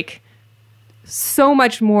is like so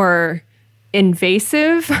much more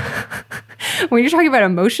invasive, when you're talking about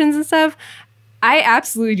emotions and stuff, I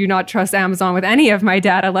absolutely do not trust Amazon with any of my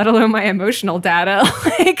data, let alone my emotional data.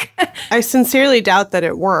 I sincerely doubt that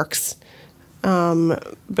it works,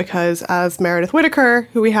 because as Meredith Whittaker,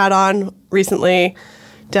 who we had on recently,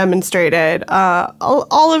 demonstrated,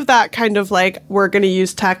 all of that kind of like, we're going to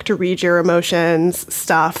use tech to read your emotions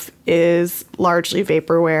stuff is largely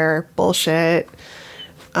vaporware bullshit.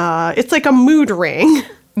 It's like a mood ring.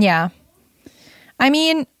 Yeah. I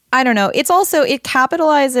mean, I don't know. It's also, it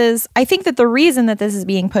capitalizes. I think that the reason that this is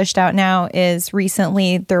being pushed out now is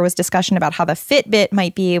recently there was discussion about how the Fitbit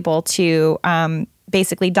might be able to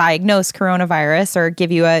basically diagnose coronavirus or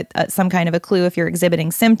give you some kind of a clue if you're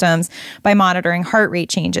exhibiting symptoms by monitoring heart rate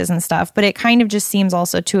changes and stuff. But it kind of just seems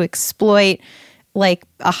also to exploit like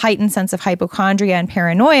a heightened sense of hypochondria and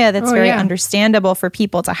paranoia that's very understandable for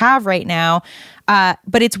people to have right now.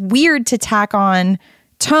 But it's weird to tack on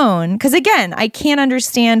tone, because again, I can't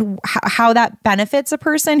understand how that benefits a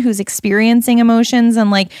person who's experiencing emotions,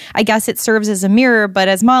 and like I guess it serves as a mirror, but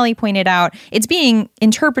as Molly pointed out, it's being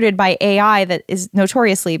interpreted by AI that is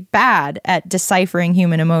notoriously bad at deciphering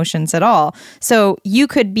human emotions at all. So you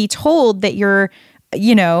could be told that you're,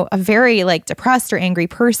 you know, a very like depressed or angry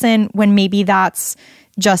person when maybe that's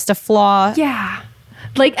just a flaw. Yeah.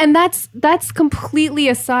 Like, and that's completely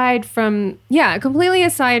aside from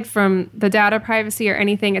the data privacy or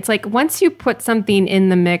anything. It's like once you put something in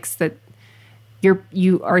the mix that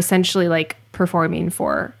you are essentially like performing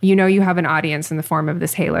for, you know, you have an audience in the form of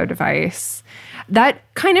this Halo device, that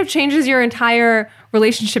kind of changes your entire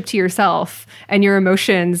relationship to yourself and your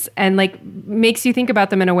emotions, and like makes you think about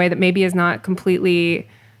them in a way that maybe is not completely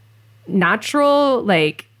natural,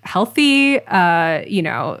 like healthy.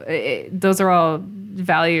 Those are all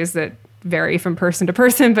values that vary from person to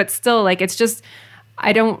person, but still, like, it's just,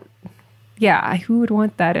 who would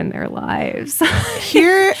want that in their lives?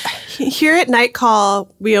 Here at Night Call,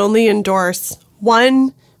 we only endorse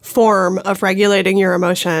one form of regulating your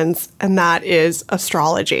emotions, and that is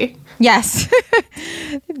astrology. Yes.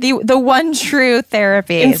 the one true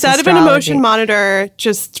therapy. Instead of an emotion monitor,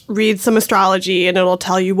 just read some astrology and it'll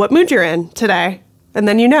tell you what mood you're in today. And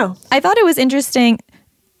then you know. I thought it was interesting,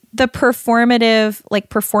 the performative, like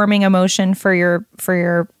performing emotion for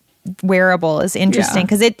your wearable is interesting,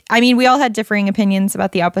 because we all had differing opinions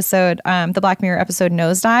about the episode, the Black Mirror episode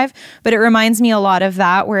Nosedive, but it reminds me a lot of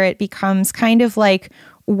that, where it becomes kind of like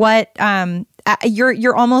what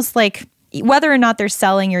you're almost like, whether or not they're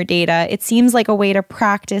selling your data, it seems like a way to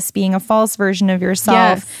practice being a false version of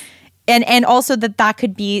yourself. Yes. And also that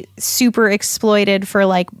could be super exploited for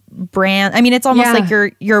like brand. I mean, it's almost like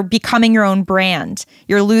you're becoming your own brand.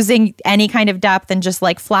 You're losing any kind of depth and just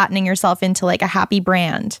like flattening yourself into like a happy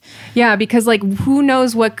brand. Yeah, because like who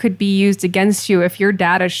knows what could be used against you if your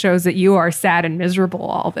data shows that you are sad and miserable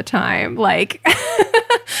all the time. Like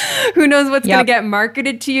who knows what's going to get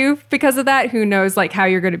marketed to you because of that? Who knows like how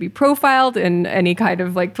you're going to be profiled in any kind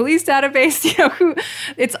of like police database? You know,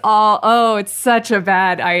 it's such a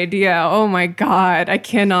bad idea. Oh my God, I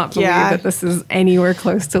cannot believe that this is anywhere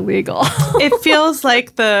close to legal. It feels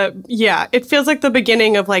like the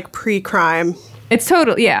beginning of like pre-crime. It's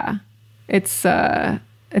total, yeah. It's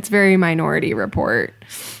It's very Minority Report.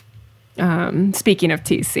 Speaking of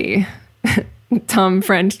TC, Tom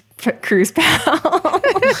Friend Cruise Pal.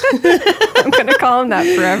 I'm going to call him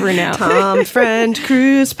that forever now. Tom Friend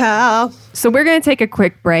Cruise Pal. So we're going to take a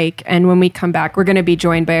quick break, and when we come back, we're going to be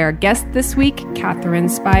joined by our guest this week, Catherine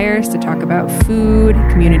Spires, to talk about food,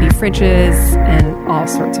 community fridges, and all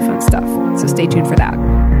sorts of fun stuff. So stay tuned for that.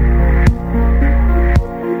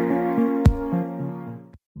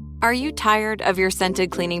 Are you tired of your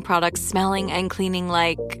scented cleaning products smelling and cleaning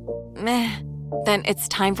like meh? Then it's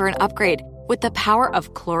time for an upgrade with the power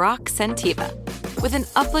of Clorox Scentiva. With an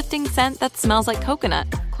uplifting scent that smells like coconut,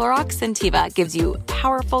 Clorox Scentiva gives you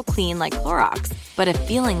powerful clean like Clorox, but a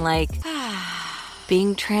feeling like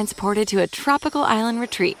being transported to a tropical island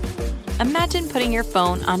retreat. Imagine putting your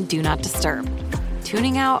phone on Do Not Disturb,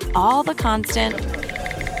 tuning out all the constant,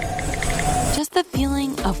 just the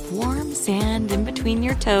feeling of warm sand in between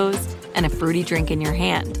your toes and a fruity drink in your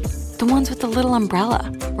hand. The ones with the little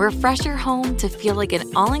umbrella. Refresh your home to feel like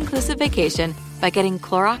an all-inclusive vacation by getting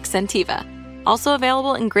Clorox Scentiva. Also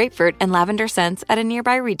available in grapefruit and lavender scents at a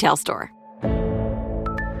nearby retail store.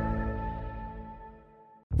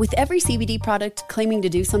 With every CBD product claiming to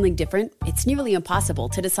do something different, it's nearly impossible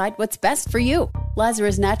to decide what's best for you.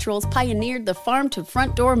 Lazarus Naturals pioneered the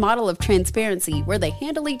farm-to-front-door model of transparency, where they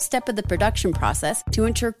handle each step of the production process to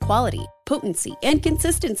ensure quality, potency, and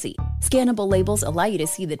consistency. Scannable labels allow you to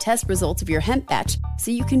see the test results of your hemp batch, so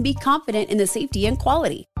you can be confident in the safety and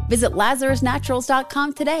quality. Visit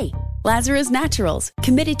LazarusNaturals.com today. Lazarus Naturals,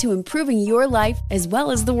 committed to improving your life as well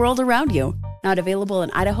as the world around you. Not available in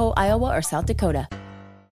Idaho, Iowa, or South Dakota.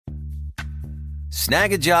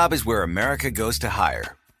 Snag a Job is where America goes to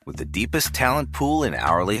hire, with the deepest talent pool in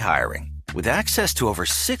hourly hiring. With access to over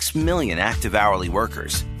 6 million active hourly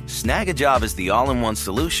workers, Snag a Job is the all-in-one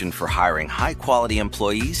solution for hiring high-quality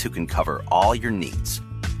employees who can cover all your needs.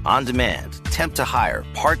 On demand, temp to hire,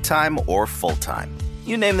 part-time or full-time.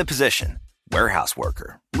 You name the position. Warehouse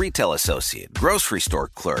worker, retail associate, grocery store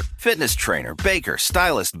clerk, fitness trainer, baker,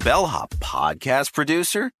 stylist, bellhop, podcast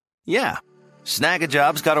producer. Yeah, Snag a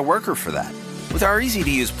Job's got a worker for that. With our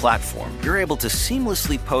easy-to-use platform, you're able to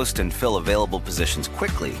seamlessly post and fill available positions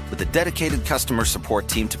quickly with a dedicated customer support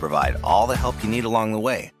team to provide all the help you need along the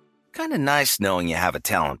way. Kind of nice knowing you have a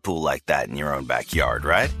talent pool like that in your own backyard,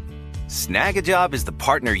 right? Snag a Job is the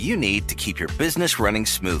partner you need to keep your business running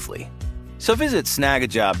smoothly. So visit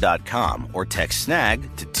snagajob.com or text SNAG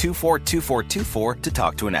to 242424 to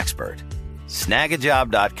talk to an expert.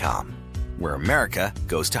 Snagajob.com, where America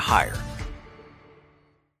goes to hire.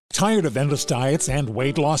 Tired of endless diets and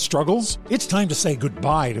weight loss struggles? It's time to say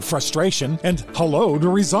goodbye to frustration and hello to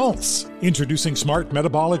results. Introducing Smart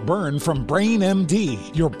Metabolic Burn from Brain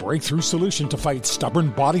MD, your breakthrough solution to fight stubborn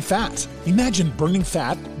body fat. Imagine burning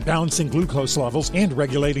fat, balancing glucose levels, and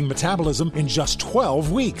regulating metabolism in just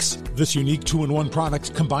 12 weeks. This unique 2-in-1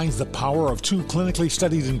 product combines the power of 2 clinically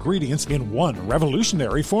studied ingredients in one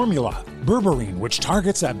revolutionary formula. Berberine, which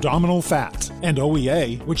targets abdominal fat, and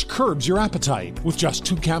OEA, which curbs your appetite. With just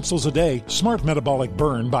 2 capsules a day, Smart Metabolic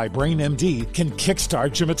Burn by Brain MD can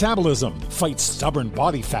kickstart your metabolism, fight stubborn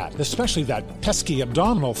body fat, especially that pesky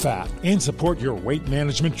abdominal fat, and support your weight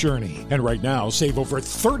management journey. And right now, save over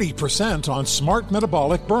 30% on Smart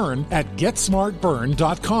Metabolic Burn at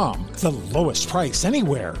GetSmartBurn.com. The lowest price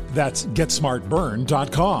anywhere. That's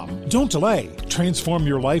GetSmartBurn.com. Don't delay. Transform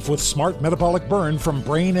your life with Smart Metabolic Burn from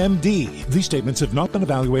Brain MD. These statements have not been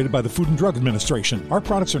evaluated by the Food and Drug Administration. Our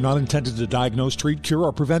products are not intended to diagnose, treat, cure,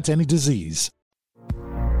 or prevent any disease.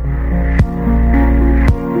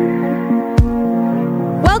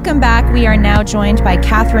 Welcome back. We are now joined by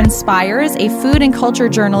Catherine Spires, a food and culture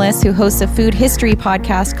journalist who hosts a food history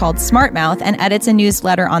podcast called SmartMouth and edits a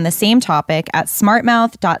newsletter on the same topic at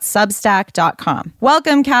smartmouth.substack.com.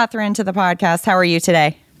 Welcome, Catherine, to the podcast. How are you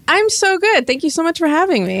today? I'm so good. Thank you so much for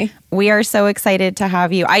having me. We are so excited to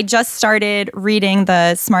have you. I just started reading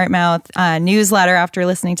the SmartMouth newsletter after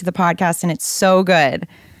listening to the podcast, and it's so good.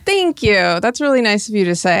 Thank you. That's really nice of you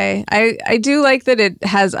to say. I do like that it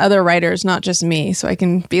has other writers, not just me, so I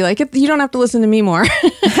can be like, you don't have to listen to me more.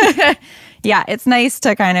 Yeah, it's nice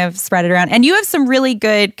to kind of spread it around. And you have some really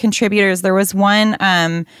good contributors. There was one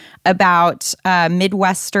about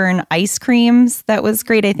Midwestern ice creams that was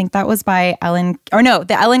great. I think that was by Ellen. Or no,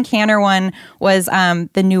 the Ellen Canner one was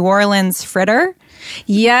the New Orleans fritter.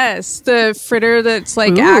 Yes, the fritter that's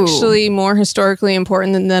like actually more historically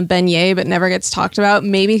important than the beignet, but never gets talked about.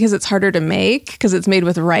 Maybe because it's harder to make because it's made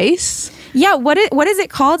with rice. Yeah, what is it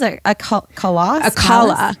called? A challah? A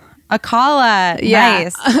challah. A challah. Yeah.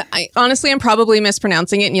 Nice. I honestly am probably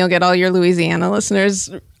mispronouncing it, and you'll get all your Louisiana listeners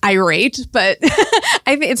irate, but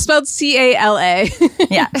I think it's spelled C-A-L-A.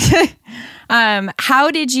 Yeah.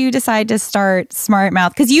 How did you decide to start Smart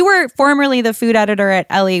Mouth? Because you were formerly the food editor at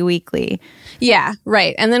LA Weekly. Yeah,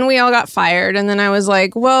 right. And then we all got fired. And then I was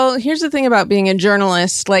like, well, here's the thing about being a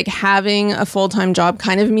journalist. Like, having a full-time job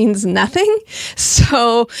kind of means nothing.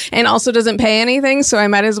 So, and also doesn't pay anything. So I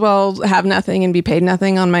might as well have nothing and be paid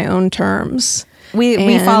nothing on my own terms.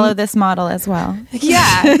 We follow this model as well.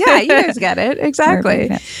 Yeah, you guys get it.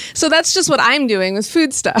 Exactly. So that's just what I'm doing with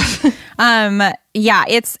food stuff. Yeah,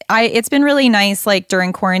 it's been really nice. Like,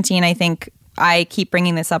 during quarantine, I think I keep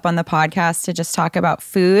bringing this up on the podcast to just talk about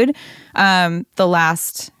food. The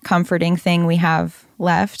last comforting thing we have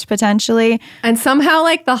left, potentially. And somehow,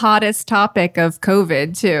 like, the hottest topic of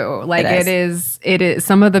COVID too. Like, it is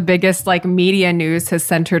some of the biggest, like, media news has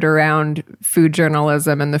centered around food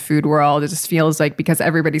journalism and the food world. It just feels like, because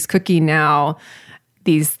everybody's cooking now,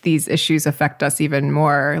 these issues affect us even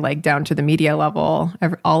more, like, down to the media level,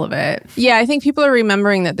 all of it. Yeah, I think people are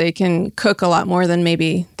remembering that they can cook a lot more than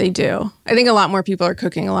maybe they do. I think a lot more people are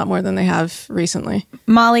cooking a lot more than they have recently.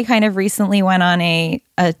 Molly kind of recently went on a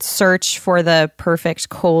search for the perfect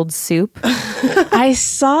cold soup. I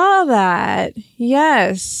saw that.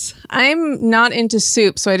 Yes. I'm not into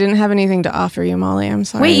soup, so I didn't have anything to offer you, Molly. I'm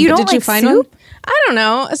sorry. Wait, you don't like find soup? One? I don't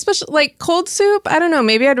know. Especially like cold soup. I don't know.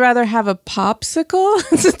 Maybe I'd rather have a popsicle.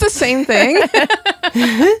 Is it the same thing?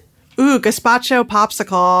 Ooh, gazpacho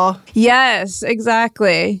popsicle. Yes,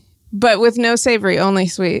 exactly. But with no savory, only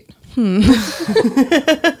sweet.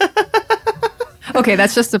 Okay,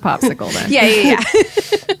 that's just a popsicle then. Yeah.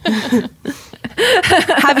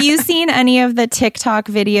 Have you seen any of the TikTok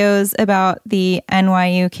videos about the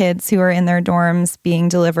NYU kids who are in their dorms being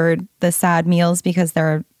delivered the sad meals because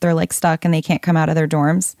they're like stuck and they can't come out of their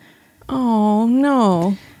dorms? Oh,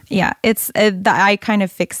 no. Yeah, I kind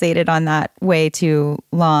of fixated on that way too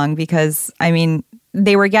long because, I mean,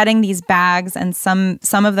 they were getting these bags and some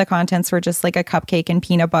of the contents were just like a cupcake and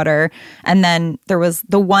peanut butter. And then there was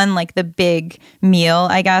the one, like the big meal,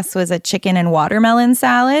 I guess, was a chicken and watermelon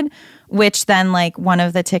salad, which then like one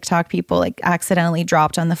of the TikTok people like accidentally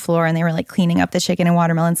dropped on the floor and they were like cleaning up the chicken and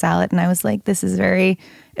watermelon salad. And I was like, this is very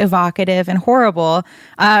evocative and horrible.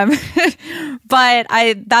 But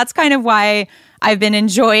that's kind of why I've been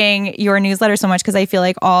enjoying your newsletter so much, because I feel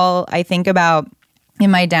like all I think about in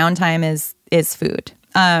my downtime is food.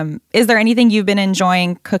 Is there anything you've been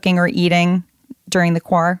enjoying cooking or eating during the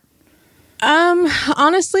quar?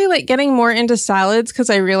 Honestly, like getting more into salads, because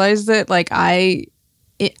I realized that like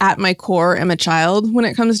at my core am a child when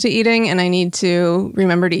it comes to eating, and I need to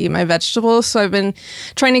remember to eat my vegetables. So I've been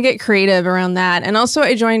trying to get creative around that. And also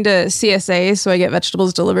I joined a CSA, so I get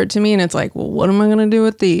vegetables delivered to me, and it's like, well, what am I going to do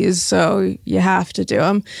with these? So you have to do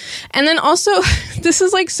them. And then also, this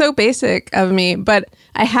is like so basic of me, but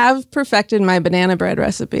I have perfected my banana bread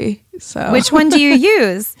recipe. So which one do you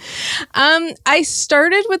use? I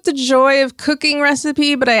started with the Joy of Cooking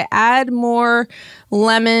recipe, but I add more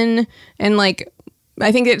lemon and like,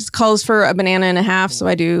 I think it calls for a banana and a half, so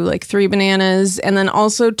I do like 3 bananas, and then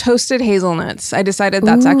also toasted hazelnuts. I decided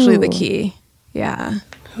that's actually the key. Yeah.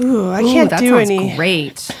 Ooh, I can't do any. That sounds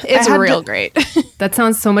great. It's real great. That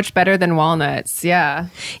sounds so much better than walnuts. Yeah.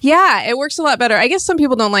 Yeah, it works a lot better. I guess some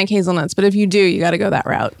people don't like hazelnuts, but if you do, you got to go that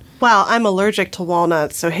route. Well, I'm allergic to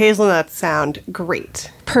walnuts, so hazelnuts sound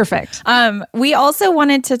great. Perfect. We also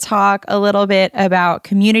wanted to talk a little bit about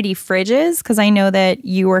community fridges, because I know that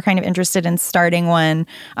you were kind of interested in starting one.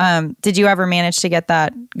 Did you ever manage to get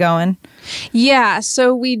that going? Yeah,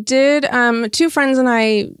 so we did. 2 friends and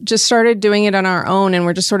I just started doing it on our own, and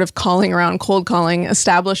we're just sort of calling around, cold calling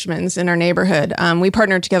establishments in our neighborhood. We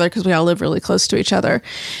partnered together because we all live really close to each other.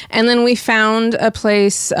 And then we found a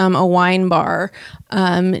place, a wine bar,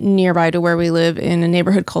 nearby to where we live in a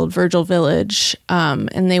neighborhood called Virgil Village.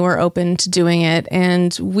 And they were open to doing it.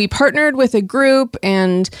 And we partnered with a group,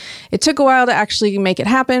 and it took a while to actually make it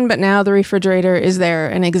happen. But now the refrigerator is there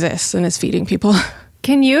and exists and is feeding people.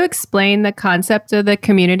 Can you explain the concept of the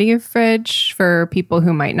community fridge for people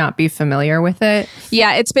who might not be familiar with it?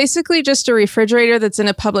 Yeah, it's basically just a refrigerator that's in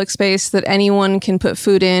a public space that anyone can put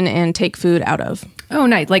food in and take food out of. Oh,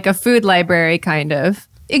 nice. Like a food library, kind of.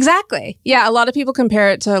 Exactly. Yeah, a lot of people compare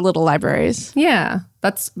it to little libraries. Yeah,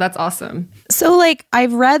 that's awesome. So, like,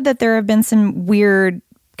 I've read that there have been some weird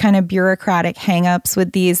kind of bureaucratic hangups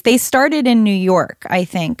with these. They started in New York, I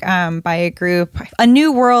think, by a group, A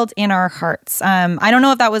New World in Our Hearts. I don't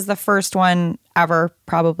know if that was the first one ever,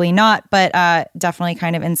 probably not, but definitely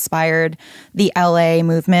kind of inspired the LA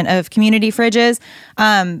movement of community fridges.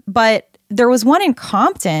 But there was one in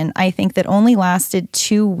Compton, I think, that only lasted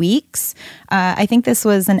 2 weeks. I think this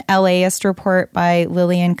was an LAist report by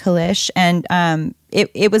Lillian Kalish. And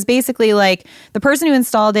it was basically like the person who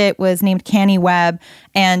installed it was named Canny Webb.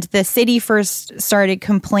 And the city first started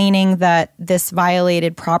complaining that this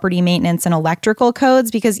violated property maintenance and electrical codes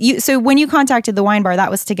because so when you contacted the wine bar, that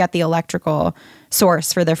was to get the electrical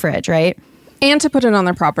source for the fridge, right? And to put it on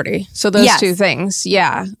their property. So those two things.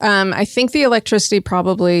 Yeah. I think the electricity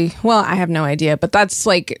probably, well, I have no idea, but that's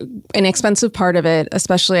like an expensive part of it,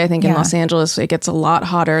 especially I think in Los Angeles. It gets a lot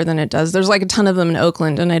hotter than it does. There's like a ton of them in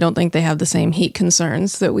Oakland, and I don't think they have the same heat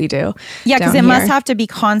concerns that we do. Yeah, because it must have to be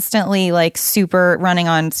constantly like running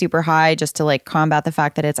on super high just to like combat the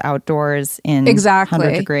fact that it's outdoors in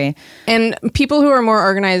 100 degree. And people who are more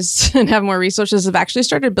organized and have more resources have actually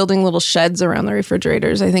started building little sheds around the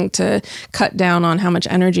refrigerators, I think, to cut down on how much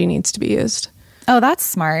energy needs to be used. Oh, that's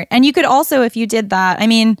smart. And you could also, if you did that, I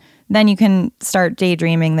mean, then you can start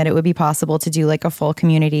daydreaming that it would be possible to do like a full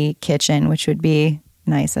community kitchen, which would be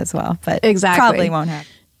nice as well. But probably won't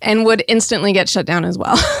happen. And would instantly get shut down as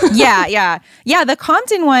well. Yeah. The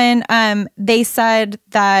Compton one, they said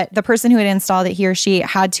that the person who had installed it, he or she,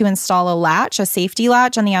 had to install a safety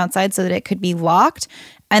latch on the outside so that it could be locked.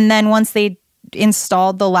 And then once they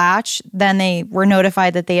installed the latch, then they were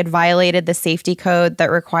notified that they had violated the safety code that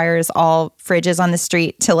requires all fridges on the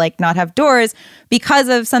street to like not have doors because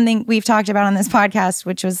of something we've talked about on this podcast,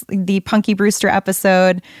 which was the Punky Brewster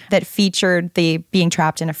episode that featured the being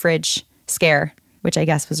trapped in a fridge scare, which I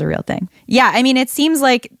guess was a real thing. Yeah, I mean, it seems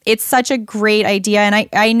like it's such a great idea. And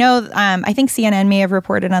I know, I think CNN may have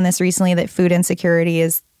reported on this recently that food insecurity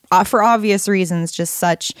is for obvious reasons,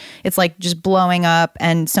 it's like just blowing up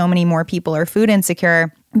and so many more people are food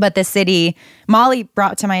insecure. But the city, Molly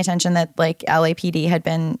brought to my attention that like LAPD had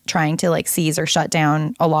been trying to like seize or shut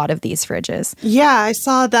down a lot of these fridges. Yeah, I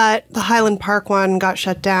saw that the Highland Park one got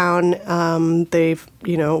shut down. They,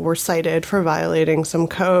 were cited for violating some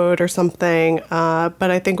code or something.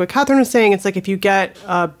 But I think what Catherine was saying, it's like if you get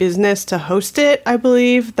a business to host it, I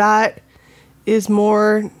believe that is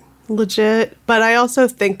more legit. But I also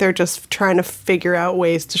think they're just trying to figure out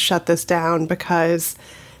ways to shut this down because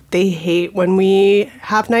they hate when we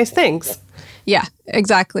have nice things. Yeah,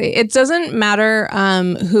 exactly. It doesn't matter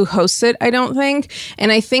who hosts it, I don't think.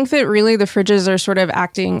 And I think that really the fridges are sort of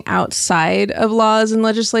acting outside of laws and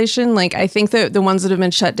legislation. Like, I think that the ones that have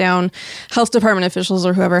been shut down, health department officials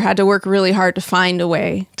or whoever had to work really hard to find a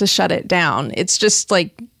way to shut it down. It's just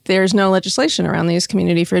like there's no legislation around these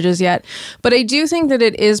community fridges yet. But I do think that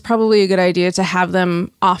it is probably a good idea to have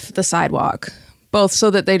them off the sidewalk, both so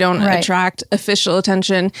that they don't attract official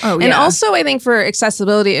attention. And also, I think for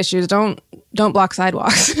accessibility issues, don't block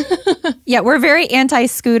sidewalks. Yeah, we're very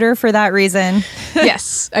anti-scooter for that reason.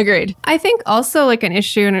 Yes, agreed. I think also like an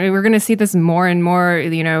issue, and we're going to see this more and more,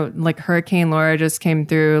 like Hurricane Laura just came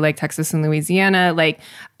through like Texas and Louisiana, like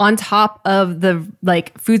on top of the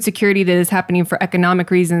like food security that is happening for economic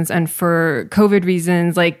reasons and for COVID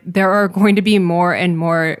reasons, like there are going to be more and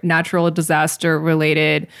more natural disaster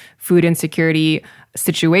related food insecurity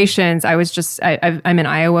situations. I'm in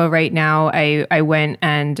Iowa right now. I went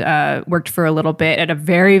and worked for a little bit at a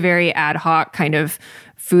very, very ad hoc kind of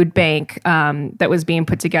food bank that was being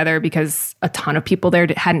put together because a ton of people there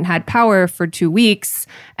hadn't had power for 2 weeks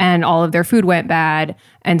and all of their food went bad.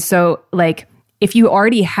 And so like, if you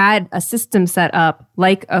already had a system set up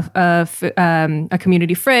like a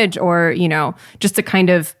community fridge or, just a kind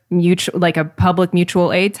of like a public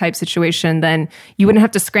mutual aid type situation, then you wouldn't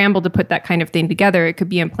have to scramble to put that kind of thing together. It could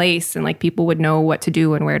be in place and like people would know what to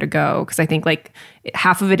do and where to go. Because I think like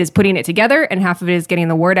half of it is putting it together and half of it is getting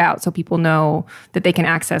the word out so people know that they can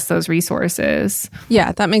access those resources.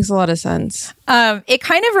 Yeah, that makes a lot of sense. It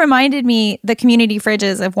kind of reminded me, the community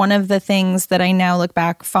fridges, of one of the things that I now look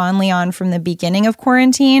back fondly on from the beginning of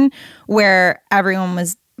quarantine, where everyone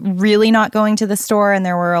was really not going to the store and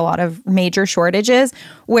there were a lot of major shortages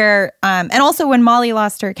where and also when Molly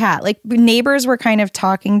lost her cat, like neighbors were kind of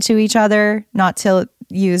talking to each other, not to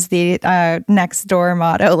use the next door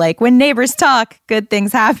motto, like when neighbors talk, good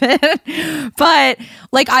things happen. But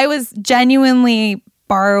like I was genuinely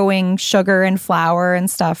borrowing sugar and flour and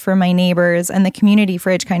stuff from my neighbors, and the community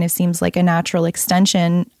fridge kind of seems like a natural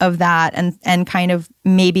extension of that and kind of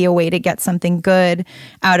maybe a way to get something good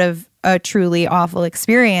out of a truly awful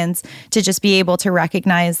experience, to just be able to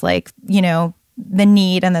recognize like, the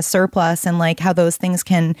need and the surplus and like how those things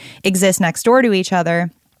can exist next door to each other.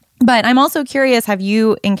 But I'm also curious, have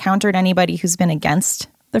you encountered anybody who's been against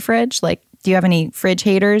the fridge? Like Do you have any fridge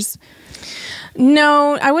haters?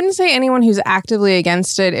 No, I wouldn't say anyone who's actively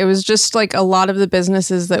against it. It was just like a lot of the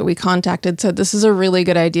businesses that we contacted said, this is a really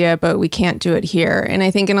good idea, but we can't do it here. And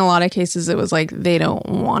I think in a lot of cases, it was like they don't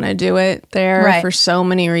want to do it there for so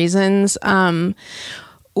many reasons.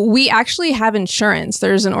 We actually have insurance.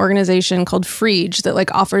 There's an organization called Frege that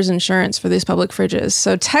like offers insurance for these public fridges.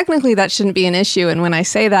 So technically that shouldn't be an issue. And when I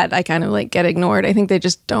say that, I kind of like get ignored. I think they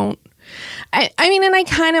just don't. I mean, and I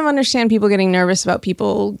kind of understand people getting nervous about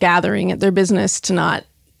people gathering at their business to not,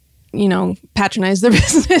 patronize their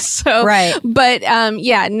business. So, but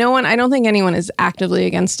yeah, I don't think anyone is actively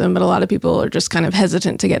against them, but a lot of people are just kind of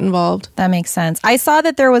hesitant to get involved. That makes sense. I saw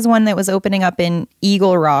that there was one that was opening up in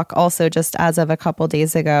Eagle Rock also just as of a couple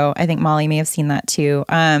days ago. I think Molly may have seen that too.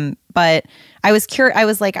 But I was curious. I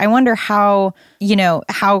was like, I wonder how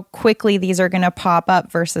quickly these are going to pop up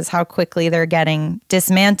versus how quickly they're getting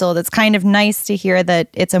dismantled. It's kind of nice to hear that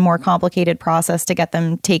it's a more complicated process to get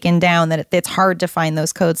them taken down, that it's hard to find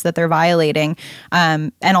those codes that they're violating.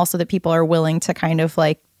 And also that people are willing to kind of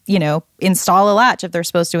like, install a latch if they're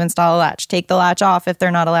supposed to install a latch, take the latch off if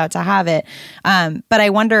they're not allowed to have it. But I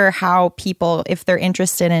wonder how people, if they're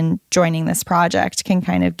interested in joining this project, can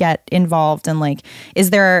kind of get involved. And like, is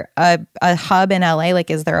there a hub in LA? Like,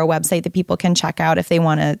 is there a website that people can check out if they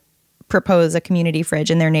want to propose a community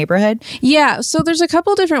fridge in their neighborhood? Yeah, so there's a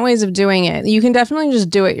couple different ways of doing it. You can definitely just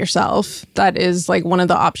do it yourself. That is like one of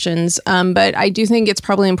the options. But I do think it's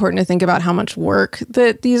probably important to think about how much work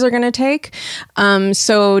that these are going to take.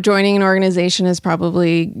 So joining an organization is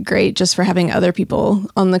probably great just for having other people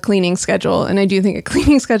on the cleaning schedule. And I do think a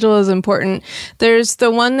cleaning schedule is important. There's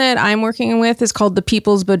the one that I'm working with is called the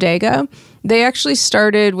People's Bodega. They actually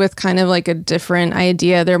started with kind of like a different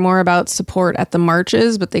idea. They're more about support at the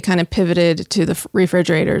marches, but they kind of pivoted to the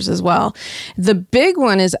refrigerators as well. The big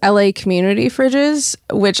one is LA Community Fridges,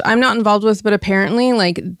 which I'm not involved with, but apparently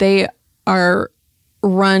like they are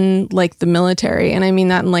run like the military, and I mean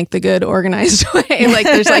that in like the good organized way. Like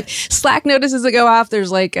there's like Slack notices that go off,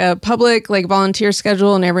 there's like a public like volunteer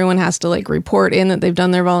schedule, and everyone has to like report in that they've done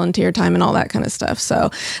their volunteer time and all that kind of stuff. So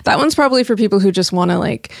that one's probably for people who just want to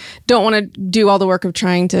like don't want to do all the work of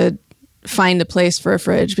trying to find a place for a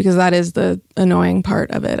fridge, because that is the annoying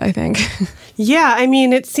part of it, I think. Yeah, I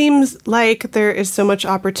mean, it seems like there is so much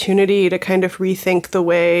opportunity to kind of rethink the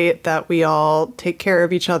way that we all take care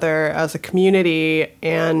of each other as a community.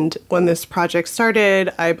 And when this project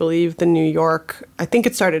started, I believe I think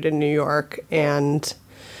it started in New York, and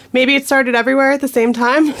maybe it started everywhere at the same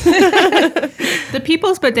time. The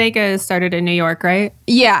People's Bodega started in New York, right?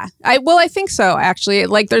 Yeah. I think so, actually.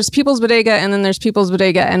 Like, there's People's Bodega, and then there's People's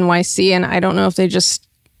Bodega NYC, and I don't know if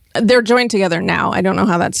they're joined together now. I don't know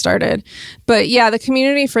how that started. But yeah, the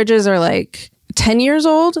community fridges are like 10 years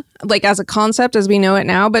old, like as a concept as we know it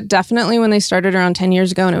now, but definitely when they started around 10 years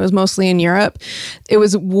ago, and it was mostly in Europe, it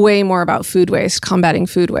was way more about food waste, combating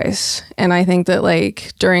food waste. And I think that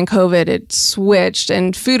like during COVID, it switched,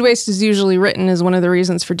 and food waste is usually written as one of the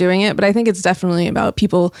reasons for doing it. But I think it's definitely about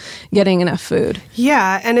people getting enough food.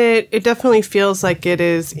 Yeah, and it definitely feels like it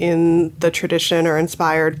is in the tradition or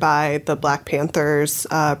inspired by the Black Panthers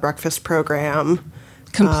breakfast program.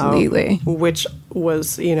 Completely. Which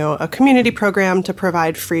was, a community program to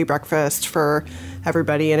provide free breakfast for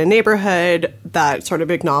everybody in a neighborhood that sort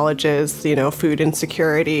of acknowledges, food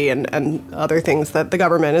insecurity and other things that the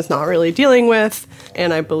government is not really dealing with.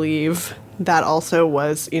 And I believe that also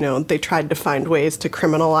was, they tried to find ways to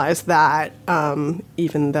criminalize that,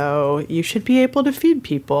 even though you should be able to feed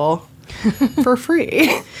people for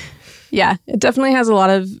free. Yeah, it definitely has a lot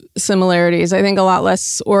of similarities. I think a lot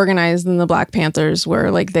less organized than the Black Panthers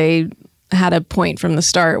were. Like they had a point from the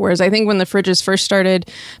start. Whereas I think when the fridges first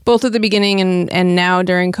started, both at the beginning and now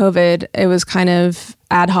during COVID, it was kind of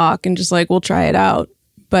ad hoc and just like, we'll try it out.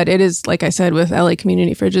 But it is, like I said, with LA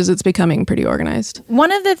Community Fridges, it's becoming pretty organized.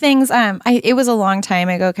 One of the things, it was a long time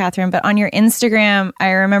ago, Catherine, but on your Instagram,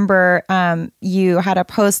 I remember you had a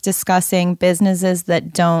post discussing businesses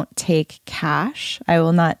that don't take cash. I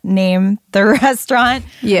will not name the restaurant.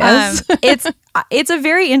 Yes. It's a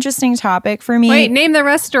very interesting topic for me. Wait, name the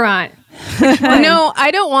restaurant. No,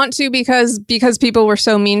 I don't want to because people were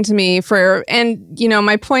so mean to me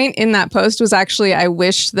my point in that post was actually I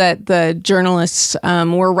wish that the journalists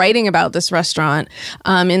were writing about this restaurant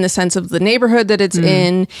in the sense of the neighborhood that it's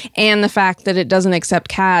in and the fact that it doesn't accept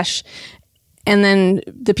cash. And then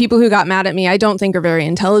the people who got mad at me, I don't think are very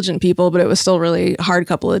intelligent people, but it was still really hard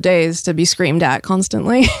couple of days to be screamed at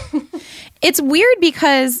constantly. It's weird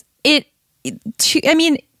because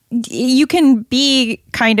you can be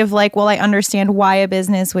kind of like, well, I understand why a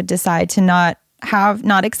business would decide to not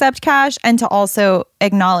not accept cash, and to also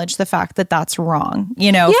acknowledge the fact that that's wrong,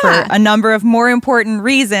 for a number of more important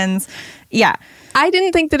reasons. Yeah. I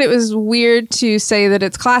didn't think that it was weird to say that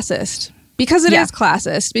it's classist. Because it is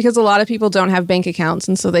classist, because a lot of people don't have bank accounts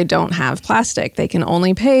and so they don't have plastic. They can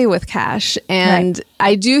only pay with cash. And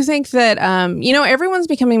I do think that, everyone's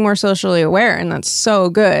becoming more socially aware, and that's so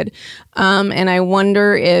good. And I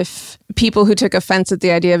wonder if people who took offense at the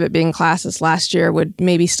idea of it being classist last year would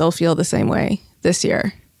maybe still feel the same way this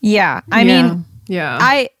year. Yeah. I mean,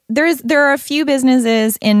 there are a few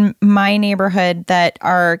businesses in my neighborhood that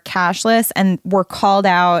are cashless and were called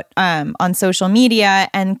out on social media,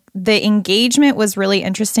 and the engagement was really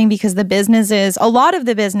interesting because a lot of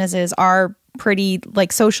the businesses are pretty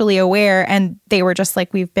like socially aware, and they were just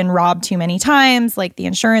like, we've been robbed too many times, like the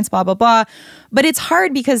insurance, blah, blah, blah. But it's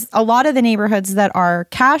hard because a lot of the neighborhoods that are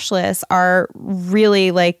cashless are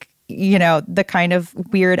really like, the kind of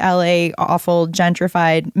weird LA awful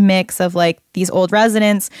gentrified mix of like these old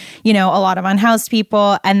residents, a lot of unhoused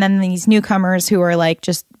people, and then these newcomers who are like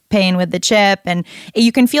just paying with the chip. And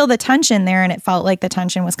you can feel the tension there. And it felt like the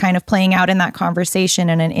tension was kind of playing out in that conversation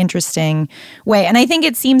in an interesting way. And I think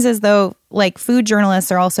it seems as though like food journalists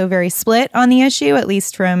are also very split on the issue, at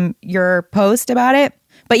least from your post about it.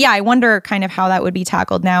 But yeah, I wonder kind of how that would be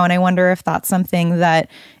tackled now. And I wonder if that's something that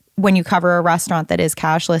when you cover a restaurant that is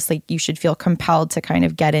cashless, like you should feel compelled to kind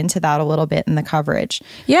of get into that a little bit in the coverage.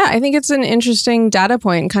 Yeah, I think it's an interesting data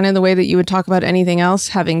point, kind of the way that you would talk about anything else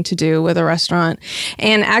having to do with a restaurant.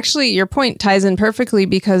 And actually, your point ties in perfectly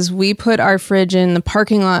because we put our fridge in the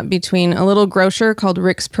parking lot between a little grocer called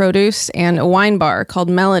Rick's Produce and a wine bar called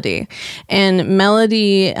Melody. And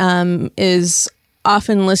Melody is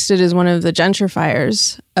often listed as one of the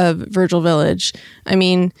gentrifiers of Virgil Village. I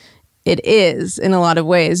mean, it is in a lot of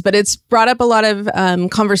ways, but it's brought up a lot of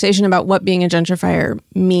conversation about what being a gentrifier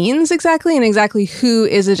means exactly and exactly who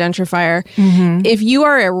is a gentrifier. Mm-hmm. If you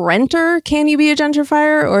are a renter, can you be a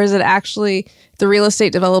gentrifier, or is it actually the real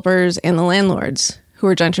estate developers and the landlords who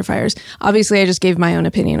are gentrifiers? Obviously, I just gave my own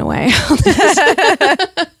opinion away on this.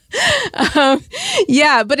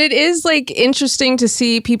 But it is like interesting to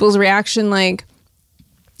see people's reaction, like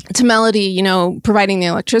to Melody, providing the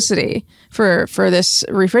electricity for this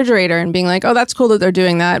refrigerator and being like, oh, that's cool that they're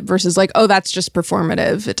doing that, versus like, oh, that's just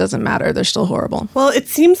performative. It doesn't matter. They're still horrible. Well, it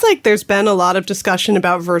seems like there's been a lot of discussion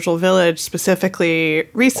about Virgil Village specifically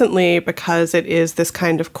recently because it is this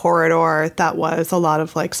kind of corridor that was a lot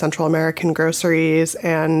of like Central American groceries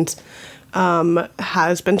and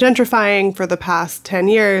has been gentrifying for the past 10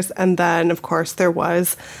 years. And then, of course, there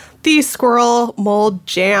was the squirrel mold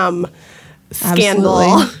jam scandal.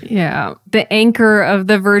 Absolutely. Yeah. The anchor of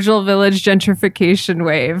the Virgil Village gentrification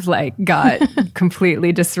wave got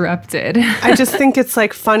completely disrupted. I just think it's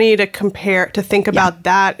like funny to think about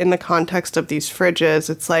that in the context of these fridges.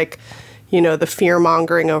 It's like, the fear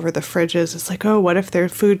mongering over the fridges. It's like, oh, what if their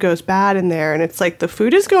food goes bad in there? And it's like the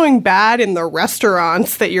food is going bad in the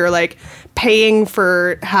restaurants that you're like paying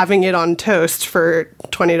for having it on toast for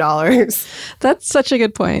 $20. That's such a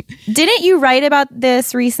good point. Didn't you write about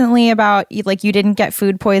this recently about like you didn't get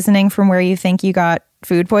food poisoning from where you think you got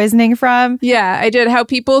food poisoning from? Yeah, I did. How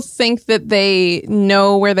people think that they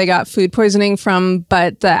know where they got food poisoning from,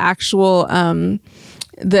 but the actual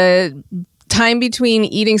the time between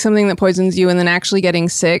eating something that poisons you and then actually getting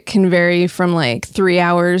sick can vary from like 3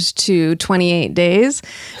 hours to 28 days.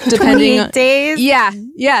 Depending 28 days?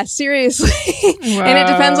 Yeah, seriously. Wow. And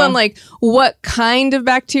it depends on like what kind of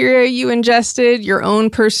bacteria you ingested, your own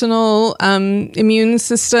personal immune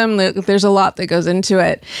system. There's a lot that goes into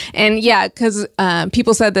it. And yeah, because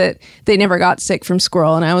people said that they never got sick from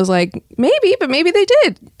squirrel. And I was like, maybe, but maybe they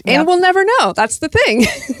did. And we'll never know. That's the thing.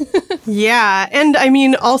 Yeah. And I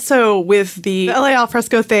mean, also with the LA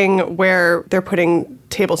Alfresco thing where they're putting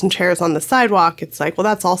tables and chairs on the sidewalk, it's like, well,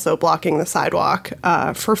 that's also blocking the sidewalk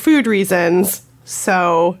for food reasons.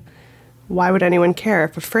 So why would anyone care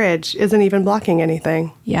if a fridge isn't even blocking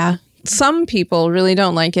anything? Yeah. Some people really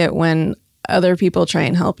don't like it when other people try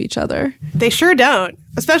and help each other. They sure don't.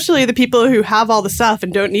 Especially the people who have all the stuff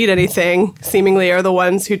and don't need anything, seemingly are the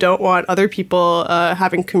ones who don't want other people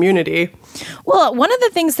having community. Well, one of the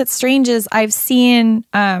things that's strange is I've seen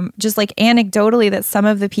just like anecdotally that some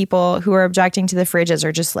of the people who are objecting to the fridges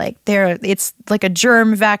are just like, it's like a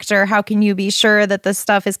germ vector. How can you be sure that the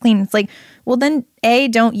stuff is clean? It's like, well, then A,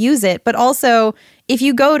 don't use it. But also, if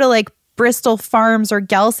you go to like Bristol Farms or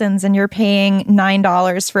Gelson's and you're paying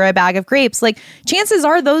 $9 for a bag of grapes, like chances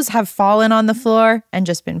are those have fallen on the floor and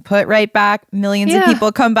just been put right back. Millions of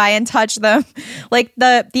people come by and touch them. Like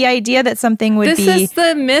the idea that something would This is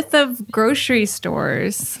the myth of grocery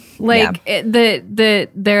stores. Like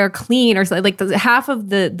they're clean, or like half of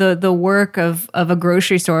the work of a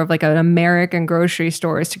grocery store, of like an American grocery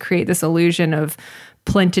store, is to create this illusion of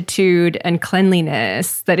plentitude and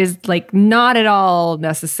cleanliness that is like not at all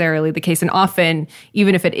necessarily the case. And often,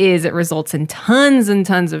 even if it is, it results in tons and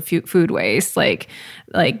tons of food waste. Like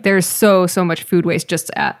there's so much food waste just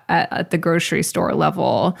at the grocery store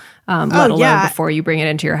level, let alone before you bring it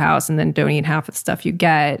into your house and then don't eat half of the stuff you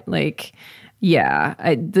get. Like, yeah,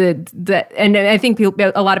 and I think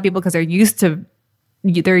a lot of people, because they're used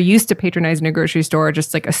to patronizing a grocery store,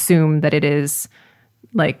 just like assume that it is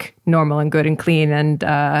like normal and good and clean and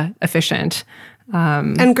efficient.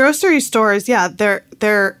 And grocery stores,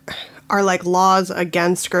 there are like laws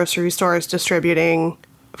against grocery stores distributing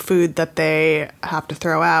food that they have to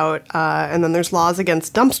throw out. And then there's laws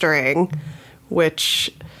against dumpstering,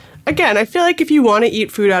 which, again, I feel like if you want to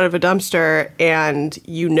eat food out of a dumpster and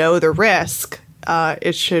you know the risk,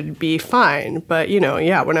 it should be fine. But,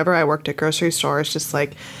 whenever I worked at grocery stores, just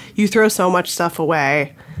like you throw so much stuff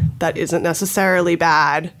away that isn't necessarily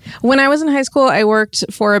bad. When I was in high school, I worked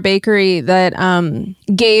for a bakery that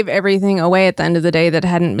gave everything away at the end of the day that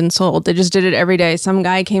hadn't been sold. They just did it every day. Some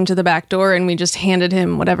guy came to the back door and we just handed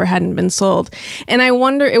him whatever hadn't been sold. And I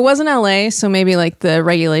wonder, it wasn't LA, so maybe like the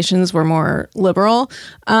regulations were more liberal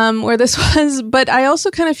where this was. But I also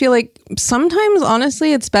kind of feel like sometimes,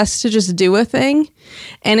 honestly, it's best to just do a thing.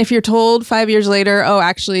 And if you're told 5 years later, oh,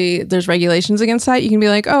 actually, there's regulations against that, you can be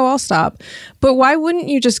like, oh, I'll stop. But why wouldn't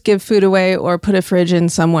you just give food away or put a fridge in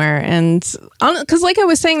somewhere? And because like I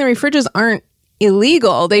was saying, the refridges aren't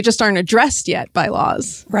illegal. They just aren't addressed yet by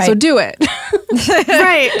laws. Right. So do it.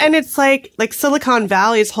 Right. And it's like Silicon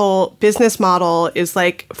Valley's whole business model is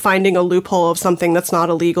like finding a loophole of something that's not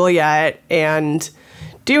illegal yet and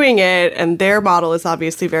doing it. And their model is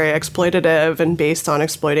obviously very exploitative and based on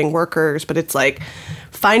exploiting workers. But it's like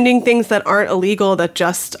finding things that aren't illegal that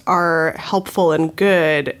just are helpful and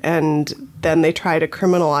good, and then they try to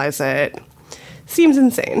criminalize it. Seems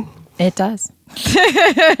insane. It does.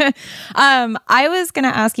 I was going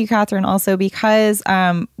to ask you, Catherine, also because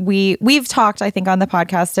we've talked, I think, on the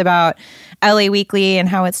podcast about LA Weekly and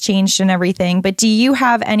how it's changed and everything. But do you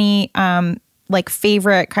have any like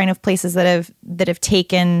favorite kind of places that have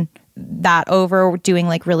taken that over, doing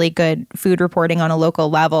like really good food reporting on a local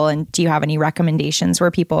level? And do you have any recommendations where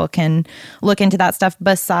people can look into that stuff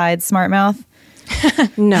besides Smart Mouth?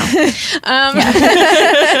 No.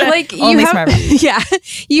 Like you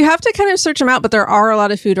you have to kind of search them out, but there are a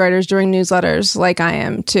lot of food writers doing newsletters like I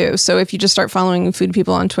am too. So if you just start following food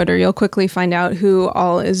people on Twitter, you'll quickly find out who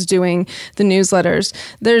all is doing the newsletters.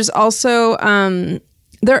 There's also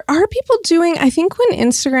there are people doing, I think when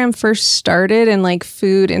Instagram first started and like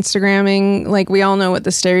food Instagramming, like we all know what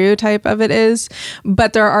the stereotype of it is,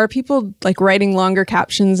 but there are people like writing longer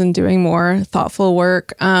captions and doing more thoughtful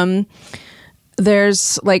work.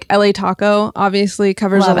 There's like LA Taco, obviously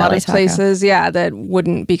covers a lot of places, that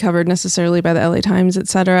wouldn't be covered necessarily by the LA Times,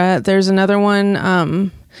 etc. There's another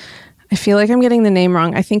one, I feel like I'm getting the name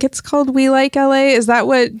wrong. I think it's called We Like LA. Is that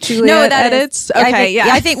what Juliet edits? Is. Okay,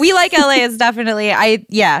 I think We Like LA is definitely, I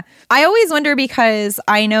always wonder because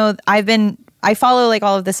I know I follow like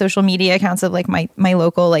all of the social media accounts of like my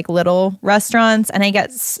local like little restaurants, and I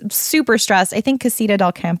get super stressed. I think Casita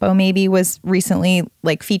del Campo maybe was recently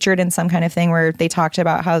like featured in some kind of thing where they talked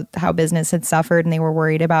about how business had suffered and they were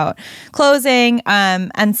worried about closing.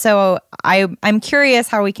 And so I'm curious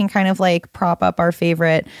how we can kind of like prop up our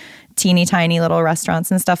favorite teeny tiny little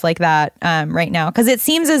restaurants and stuff like that right now, because it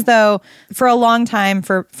seems as though for a long time,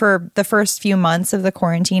 for the first few months of the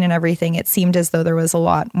quarantine and everything, it seemed as though there was a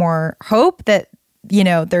lot more hope that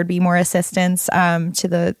there'd be more assistance to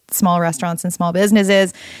the small restaurants and small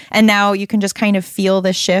businesses, and now you can just kind of feel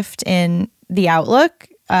the shift in the outlook,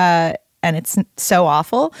 and it's so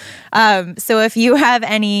awful. So if you have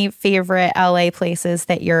any favorite LA places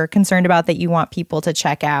that you're concerned about that you want people to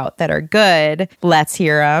check out that are good, let's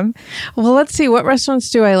hear them. Well, let's see. What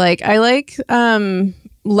restaurants do I like? I like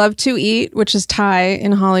Love to Eat, which is Thai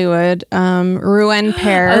in Hollywood. Ruan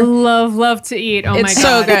Pear. I love to eat. Oh my God. It's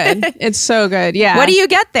so good. It's so good. Yeah. What do you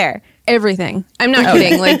get there? Everything. I'm not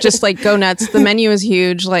kidding. Like, just like go nuts. The menu is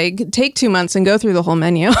huge. Like, take 2 months and go through the whole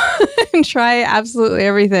menu and try absolutely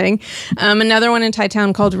everything. Another one in Thai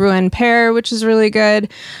town called Ruan Pear, which is really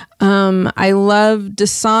good. I love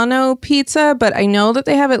Desano Pizza, but I know that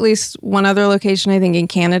they have at least one other location, I think, in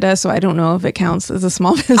Canada. So I don't know if it counts as a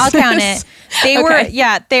small business. I'll count it. They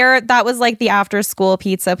were, that was like the after school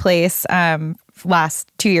pizza place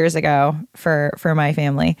last 2 years ago for my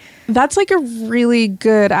family. That's like a really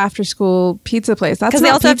good after school pizza place. That's because they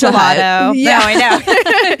also have Pizza Hut. gelato. Yeah, no, I know.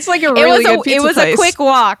 It's like a really good pizza It was place. a quick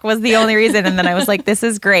walk was the only reason, and then I was like, this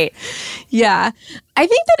is great. Yeah, I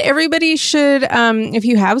think that everybody should. If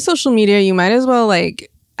you have social media, you might as well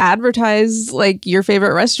like advertise like your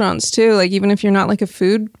favorite restaurants too. Like even if you're not like a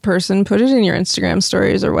food person, put it in your Instagram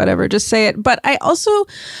stories or whatever. Just say it. But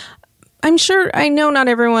I'm sure I know not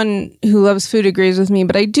everyone who loves food agrees with me,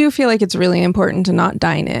 but I do feel like it's really important to not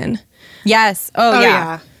dine in. Yes. Oh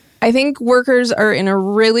yeah. I think workers are in a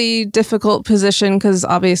really difficult position because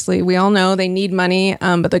obviously we all know they need money,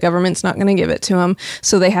 but the government's not going to give it to them.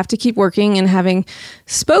 So they have to keep working, and having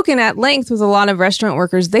spoken at length with a lot of restaurant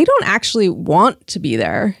workers, they don't actually want to be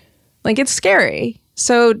there. Like it's scary.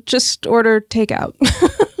 So just order takeout.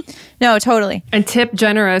 No, totally. And tip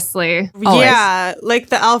generously. Always. Yeah, like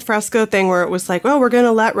the al fresco thing where it was like, oh, we're going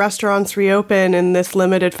to let restaurants reopen in this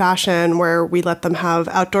limited fashion where we let them have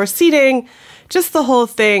outdoor seating. Just the whole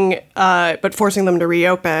thing, but forcing them to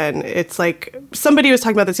reopen. It's like, somebody was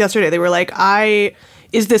talking about this yesterday. They were like,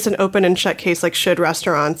 is this an open and shut case? Like, should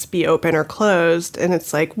restaurants be open or closed? And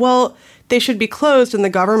it's like, well, they should be closed and the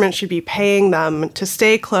government should be paying them to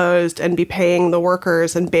stay closed and be paying the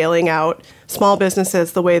workers and bailing out small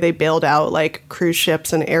businesses the way they bailed out like cruise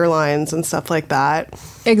ships and airlines and stuff like that.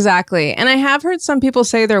 Exactly. And I have heard some people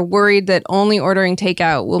say they're worried that only ordering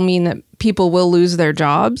takeout will mean that people will lose their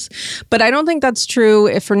jobs. But I don't think that's true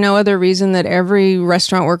if for no other reason that every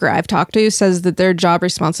restaurant worker I've talked to says that their job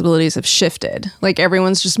responsibilities have shifted. Like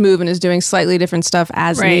everyone's just moving, is doing slightly different stuff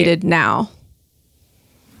as needed now.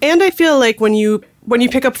 And I feel like when you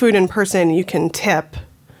pick up food in person, you can tip.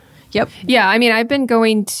 Yep. Yeah, I mean, I've been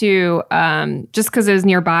going to, just because it was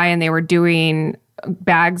nearby and they were doing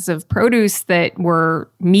bags of produce that were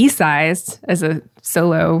me-sized as a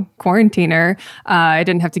solo quarantiner. I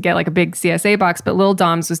didn't have to get like a big CSA box, but Lil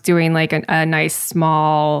Dom's was doing like a nice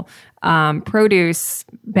small produce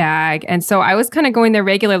bag. And so I was kind of going there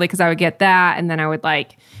regularly because I would get that. And then I would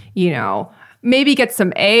like, maybe get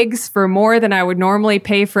some eggs for more than I would normally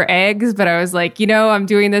pay for eggs. But I was like, I'm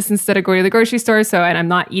doing this instead of going to the grocery store. So, and I'm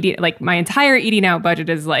not eating, like my entire eating out budget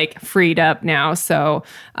is like freed up now. So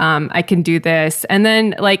I can do this. And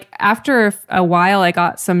then like after a while, I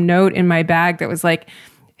got some note in my bag that was like,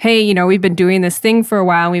 hey, we've been doing this thing for a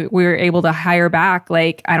while. We were able to hire back,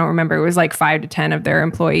 like, I don't remember, it was like 5 to 10 of their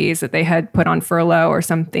employees that they had put on furlough or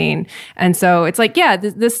something. And so it's like, yeah,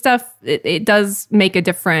 this stuff, it does make a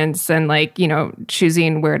difference. And like,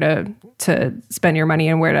 choosing where to spend your money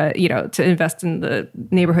and where to, to invest in the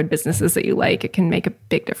neighborhood businesses that you like, it can make a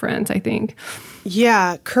big difference, I think.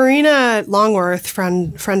 Yeah. Karina Longworth,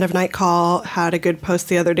 friend of Night Call, had a good post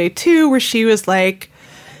the other day too, where she was like,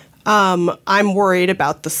 I'm worried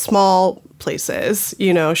about the small places.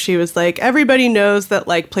 She was like, everybody knows that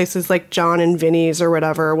like places like John and Vinny's or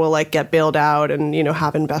whatever will like get bailed out and,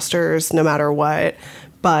 have investors no matter what.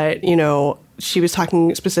 But, she was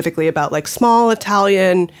talking specifically about like small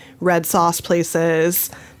Italian red sauce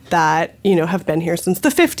places that, have been here since the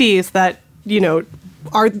 50s that,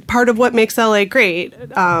 are part of what makes LA great,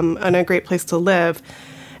 and a great place to live.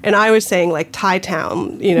 And I was saying like Thai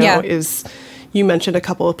Town, is... You mentioned a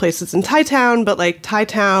couple of places in Thai Town, but like Thai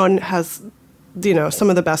Town has, some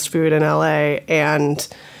of the best food in LA and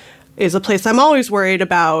is a place I'm always worried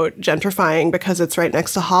about gentrifying because it's right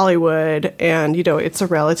next to Hollywood and, it's a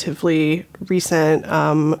relatively recent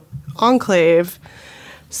enclave.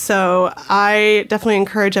 So I definitely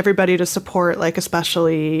encourage everybody to support like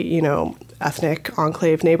especially, ethnic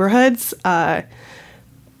enclave neighborhoods.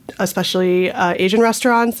 Especially Asian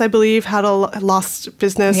restaurants, I believe, had lost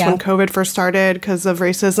business when COVID first started because of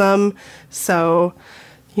racism. So,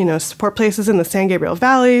 support places in the San Gabriel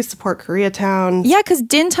Valley, support Koreatown. Yeah, because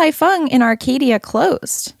Din Tai Fung in Arcadia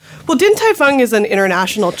closed. Well, Din Tai Fung is an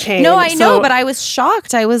international chain. No, I know, but I was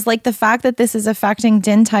shocked. I was like, the fact that this is affecting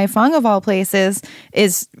Din Tai Fung of all places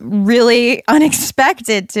is really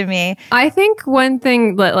unexpected to me. I think one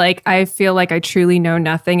thing that like I feel like I truly know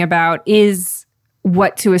nothing about is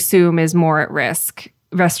what to assume is more at risk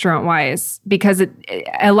restaurant-wise, because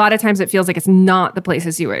a lot of times it feels like it's not the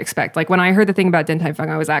places you would expect. Like when I heard the thing about Din Tai Fung,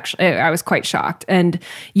 I was quite shocked. And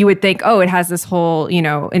you would think, oh, it has this whole,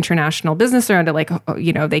 international business around it. Like,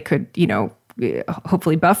 they could,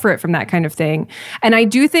 hopefully buffer it from that kind of thing. And I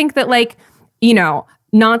do think that like,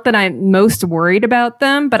 not that I'm most worried about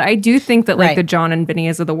them, but I do think that like Right. the John and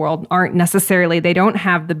Vinny's of the world aren't necessarily, they don't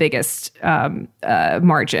have the biggest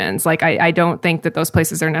margins. Like I don't think that those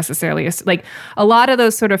places are necessarily, like a lot of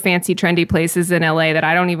those sort of fancy trendy places in LA that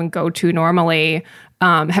I don't even go to normally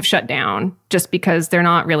have shut down just because they're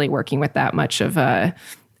not really working with that much of a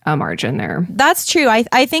margin there. That's true.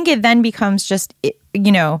 I think it then becomes just,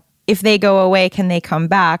 you know, if they go away, can they come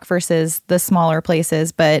back versus the smaller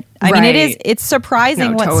places? But I mean, it's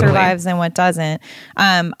surprising what survives and what doesn't.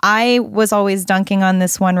 I was always dunking on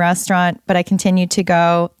this one restaurant, but I continued to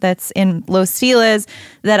go. That's in Los Feliz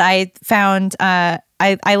that I found, I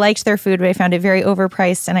liked their food, but I found it very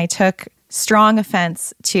overpriced, and I took strong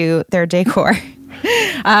offense to their decor.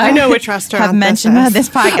 I know which restaurant have mentioned about this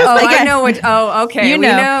podcast. I know which. Oh, okay. You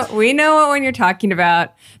know. We know what one you're talking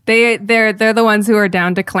about. They're the ones who are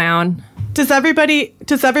down to clown. Does everybody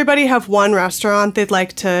have one restaurant they'd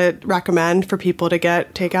like to recommend for people to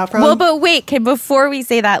get takeout from? Well, but wait, before we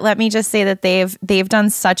say that, let me just say that they've done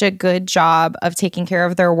such a good job of taking care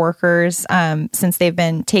of their workers since they've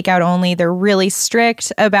been takeout only. They're really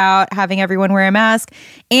strict about having everyone wear a mask,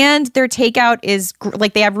 and their takeout is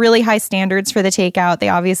like they have really high standards for the takeout. They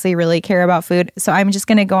obviously really care about food. So I'm just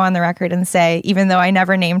going to go on the record and say, even though I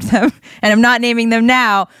never named them, and I'm not naming them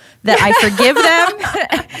now, that I forgive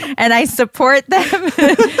them and I support them.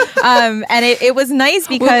 And it was nice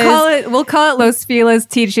because we'll call it Los Feliz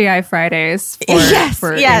TGI Fridays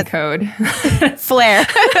for in code. Flair.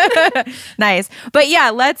 Nice. But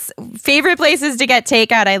yeah, favorite places to get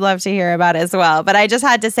takeout I'd love to hear about as well. But I just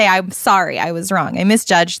had to say I'm sorry, I was wrong. I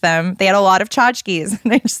misjudged them. They had a lot of tchotchkes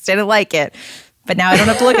and I just didn't like it. But now I don't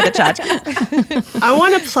have to look at the tchotchkes. I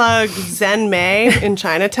want to plug Zen Mei in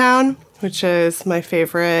Chinatown, which is my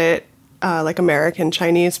favorite like American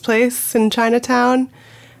Chinese place in Chinatown.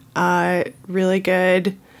 Really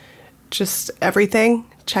good. Just everything.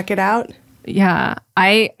 Check it out. Yeah.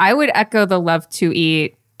 I would echo the love to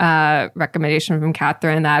eat recommendation from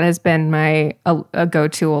Catherine. That has been my a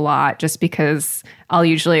go-to a lot, just because I'll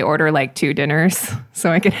usually order like 2 dinners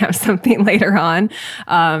so I can have something later on.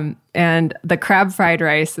 And the crab fried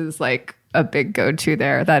rice is like a big go-to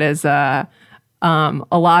there. That is a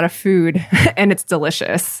lot of food and it's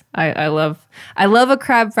delicious. I love a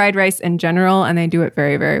crab fried rice in general, and they do it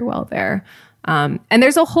very, very well there. And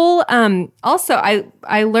there's a whole also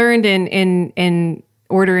I learned in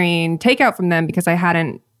ordering takeout from them, because I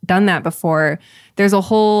hadn't done that before. There's a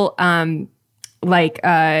whole app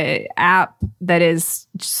that is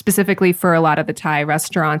specifically for a lot of the Thai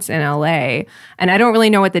restaurants in LA. And I don't really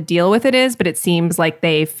know what the deal with it is, but it seems like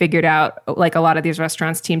they figured out, like, a lot of these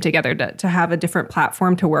restaurants team together to have a different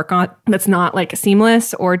platform to work on that's not like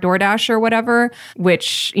Seamless or DoorDash or whatever,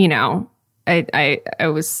 which, you know, I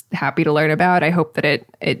was happy to learn about. I hope that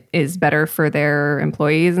it is better for their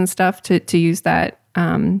employees and stuff to use that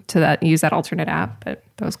use that alternate app. But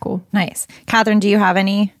that was cool. Nice. Catherine, do you have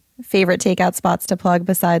any favorite takeout spots to plug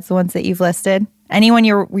besides the ones that you've listed? Anyone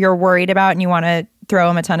you're worried about and you want to throw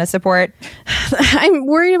them a ton of support? I'm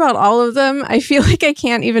worried about all of them. I feel like I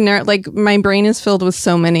can't even narrow. Like, my brain is filled with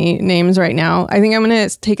so many names right now. I think I'm going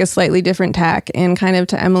to take a slightly different tack, and kind of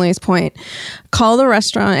to Emily's point, call the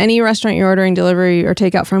restaurant, any restaurant you're ordering delivery or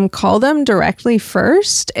takeout from, call them directly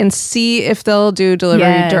first and see if they'll do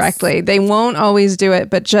delivery directly. They won't always do it,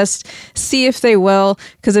 but just see if they will,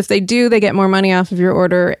 because if they do, they get more money off of your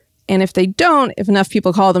order. And if they don't, if enough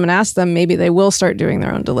people call them and ask them, maybe they will start doing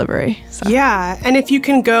their own delivery. So. Yeah. And if you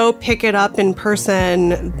can go pick it up in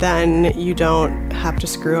person, then you don't have to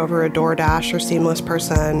screw over a DoorDash or Seamless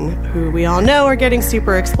person who we all know are getting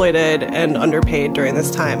super exploited and underpaid during this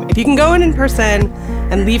time. If you can go in person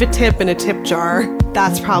and leave a tip in a tip jar,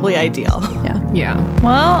 that's probably ideal. Yeah.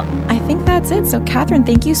 Well, I think that's it. So, Catherine,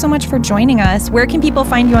 thank you so much for joining us. Where can people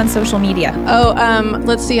find you on social media?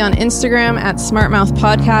 Let's see, on Instagram at SmartMouth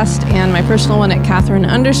Podcast, and my personal one at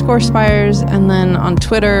Catherine_Spires, and then on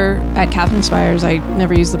Twitter at Catherine Spires. I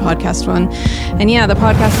never use the podcast one. And yeah, the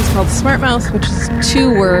podcast is called SmartMouth, which is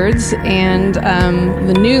 2 words, and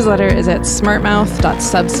the newsletter is at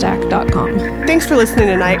smartmouth.substack.com. Thanks for listening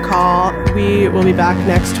to Night Call. We will be back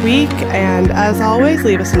next week, and as always,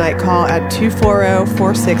 leave us a night call at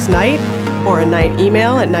 240-46-NIGHT or a night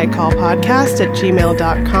email at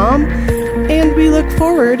nightcallpodcast@gmail.com. And we look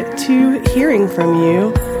forward to hearing from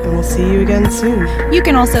you, and we'll see you again soon. You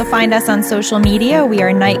can also find us on social media. We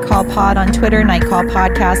are Night Call Pod on Twitter, Night Call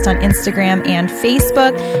Podcast on Instagram and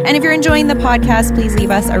Facebook. And if you're enjoying the podcast, please leave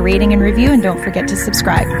us a rating and review, and don't forget to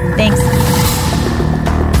subscribe. Thanks.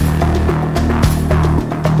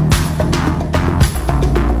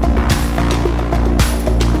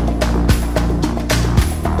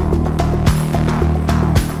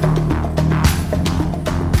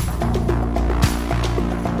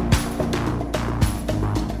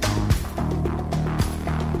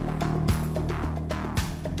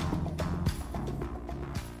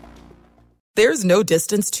 There's no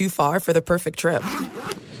distance too far for the perfect trip.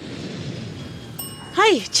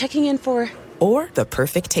 Hi, checking in for... Or the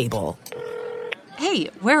perfect table.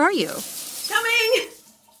 Hey, where are you? Coming!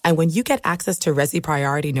 And when you get access to Resi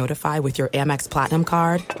Priority Notify with your Amex Platinum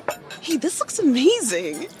card... Hey, this looks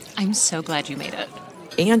amazing. I'm so glad you made it.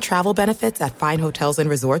 And travel benefits at fine hotels and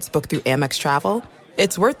resorts booked through Amex Travel,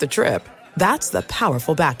 it's worth the trip. That's the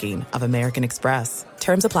powerful backing of American Express.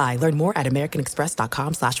 Terms apply. Learn more at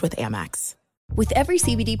americanexpress.com/withAmex. With every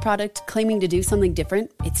CBD product claiming to do something different,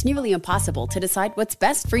 it's nearly impossible to decide what's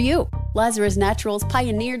best for you. Lazarus Naturals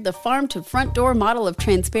pioneered the farm-to-front-door model of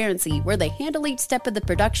transparency, where they handle each step of the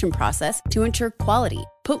production process to ensure quality,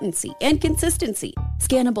 potency, and consistency.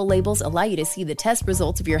 Scannable labels allow you to see the test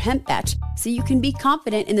results of your hemp batch, so you can be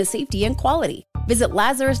confident in the safety and quality. Visit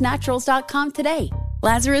LazarusNaturals.com today.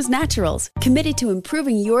 Lazarus Naturals, committed to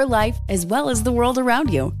improving your life as well as the world around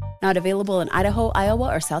you. Not available in Idaho,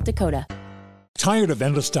 Iowa, or South Dakota. Tired of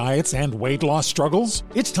endless diets and weight loss struggles?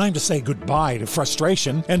 It's time to say goodbye to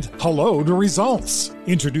frustration and hello to results.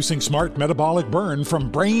 Introducing Smart Metabolic Burn from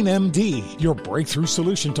Brain MD, your breakthrough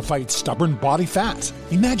solution to fight stubborn body fat.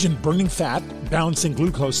 Imagine burning fat, balancing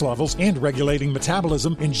glucose levels, and regulating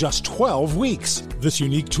metabolism in just 12 weeks. This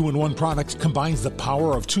unique 2-in-1 product combines the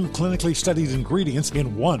power of 2 clinically studied ingredients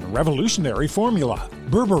in one revolutionary formula.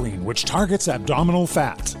 Berberine, which targets abdominal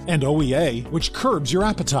fat, and OEA, which curbs your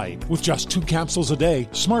appetite. With just 2 capsules a day,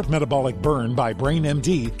 Smart Metabolic Burn by Brain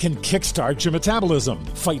MD can kickstart your metabolism,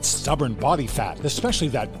 fight stubborn body fat, especially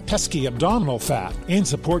that pesky abdominal fat, and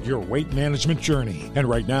support your weight management journey. And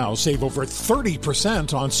right now, save over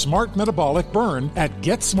 30% on Smart Metabolic Burn at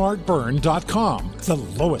GetSmartBurn.com. The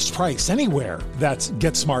lowest price anywhere. That's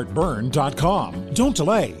GetSmartBurn.com. Don't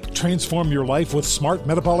delay. Transform your life with Smart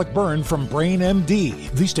Metabolic Burn from Brain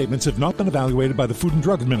MD. These statements have not been evaluated by the Food and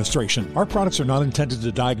Drug Administration. Our products are not intended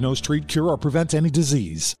to diagnose, treat, cure, or prevent any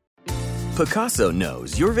disease. Pacaso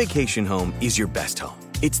knows your vacation home is your best home.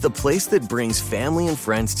 It's the place that brings family and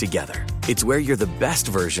friends together. It's where you're the best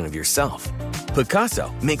version of yourself.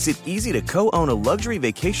 Pacaso makes it easy to co-own a luxury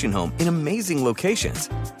vacation home in amazing locations.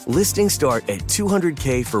 Listings start at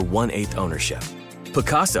 $200K for 1/8 ownership.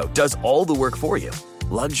 Pacaso does all the work for you.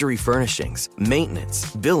 Luxury furnishings,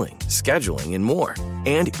 maintenance, billing, scheduling, and more.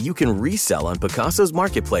 And you can resell on Pacaso's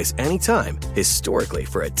marketplace anytime, historically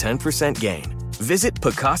for a 10% gain. Visit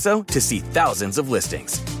Pacaso to see thousands of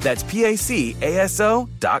listings. That's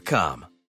PACASO.com.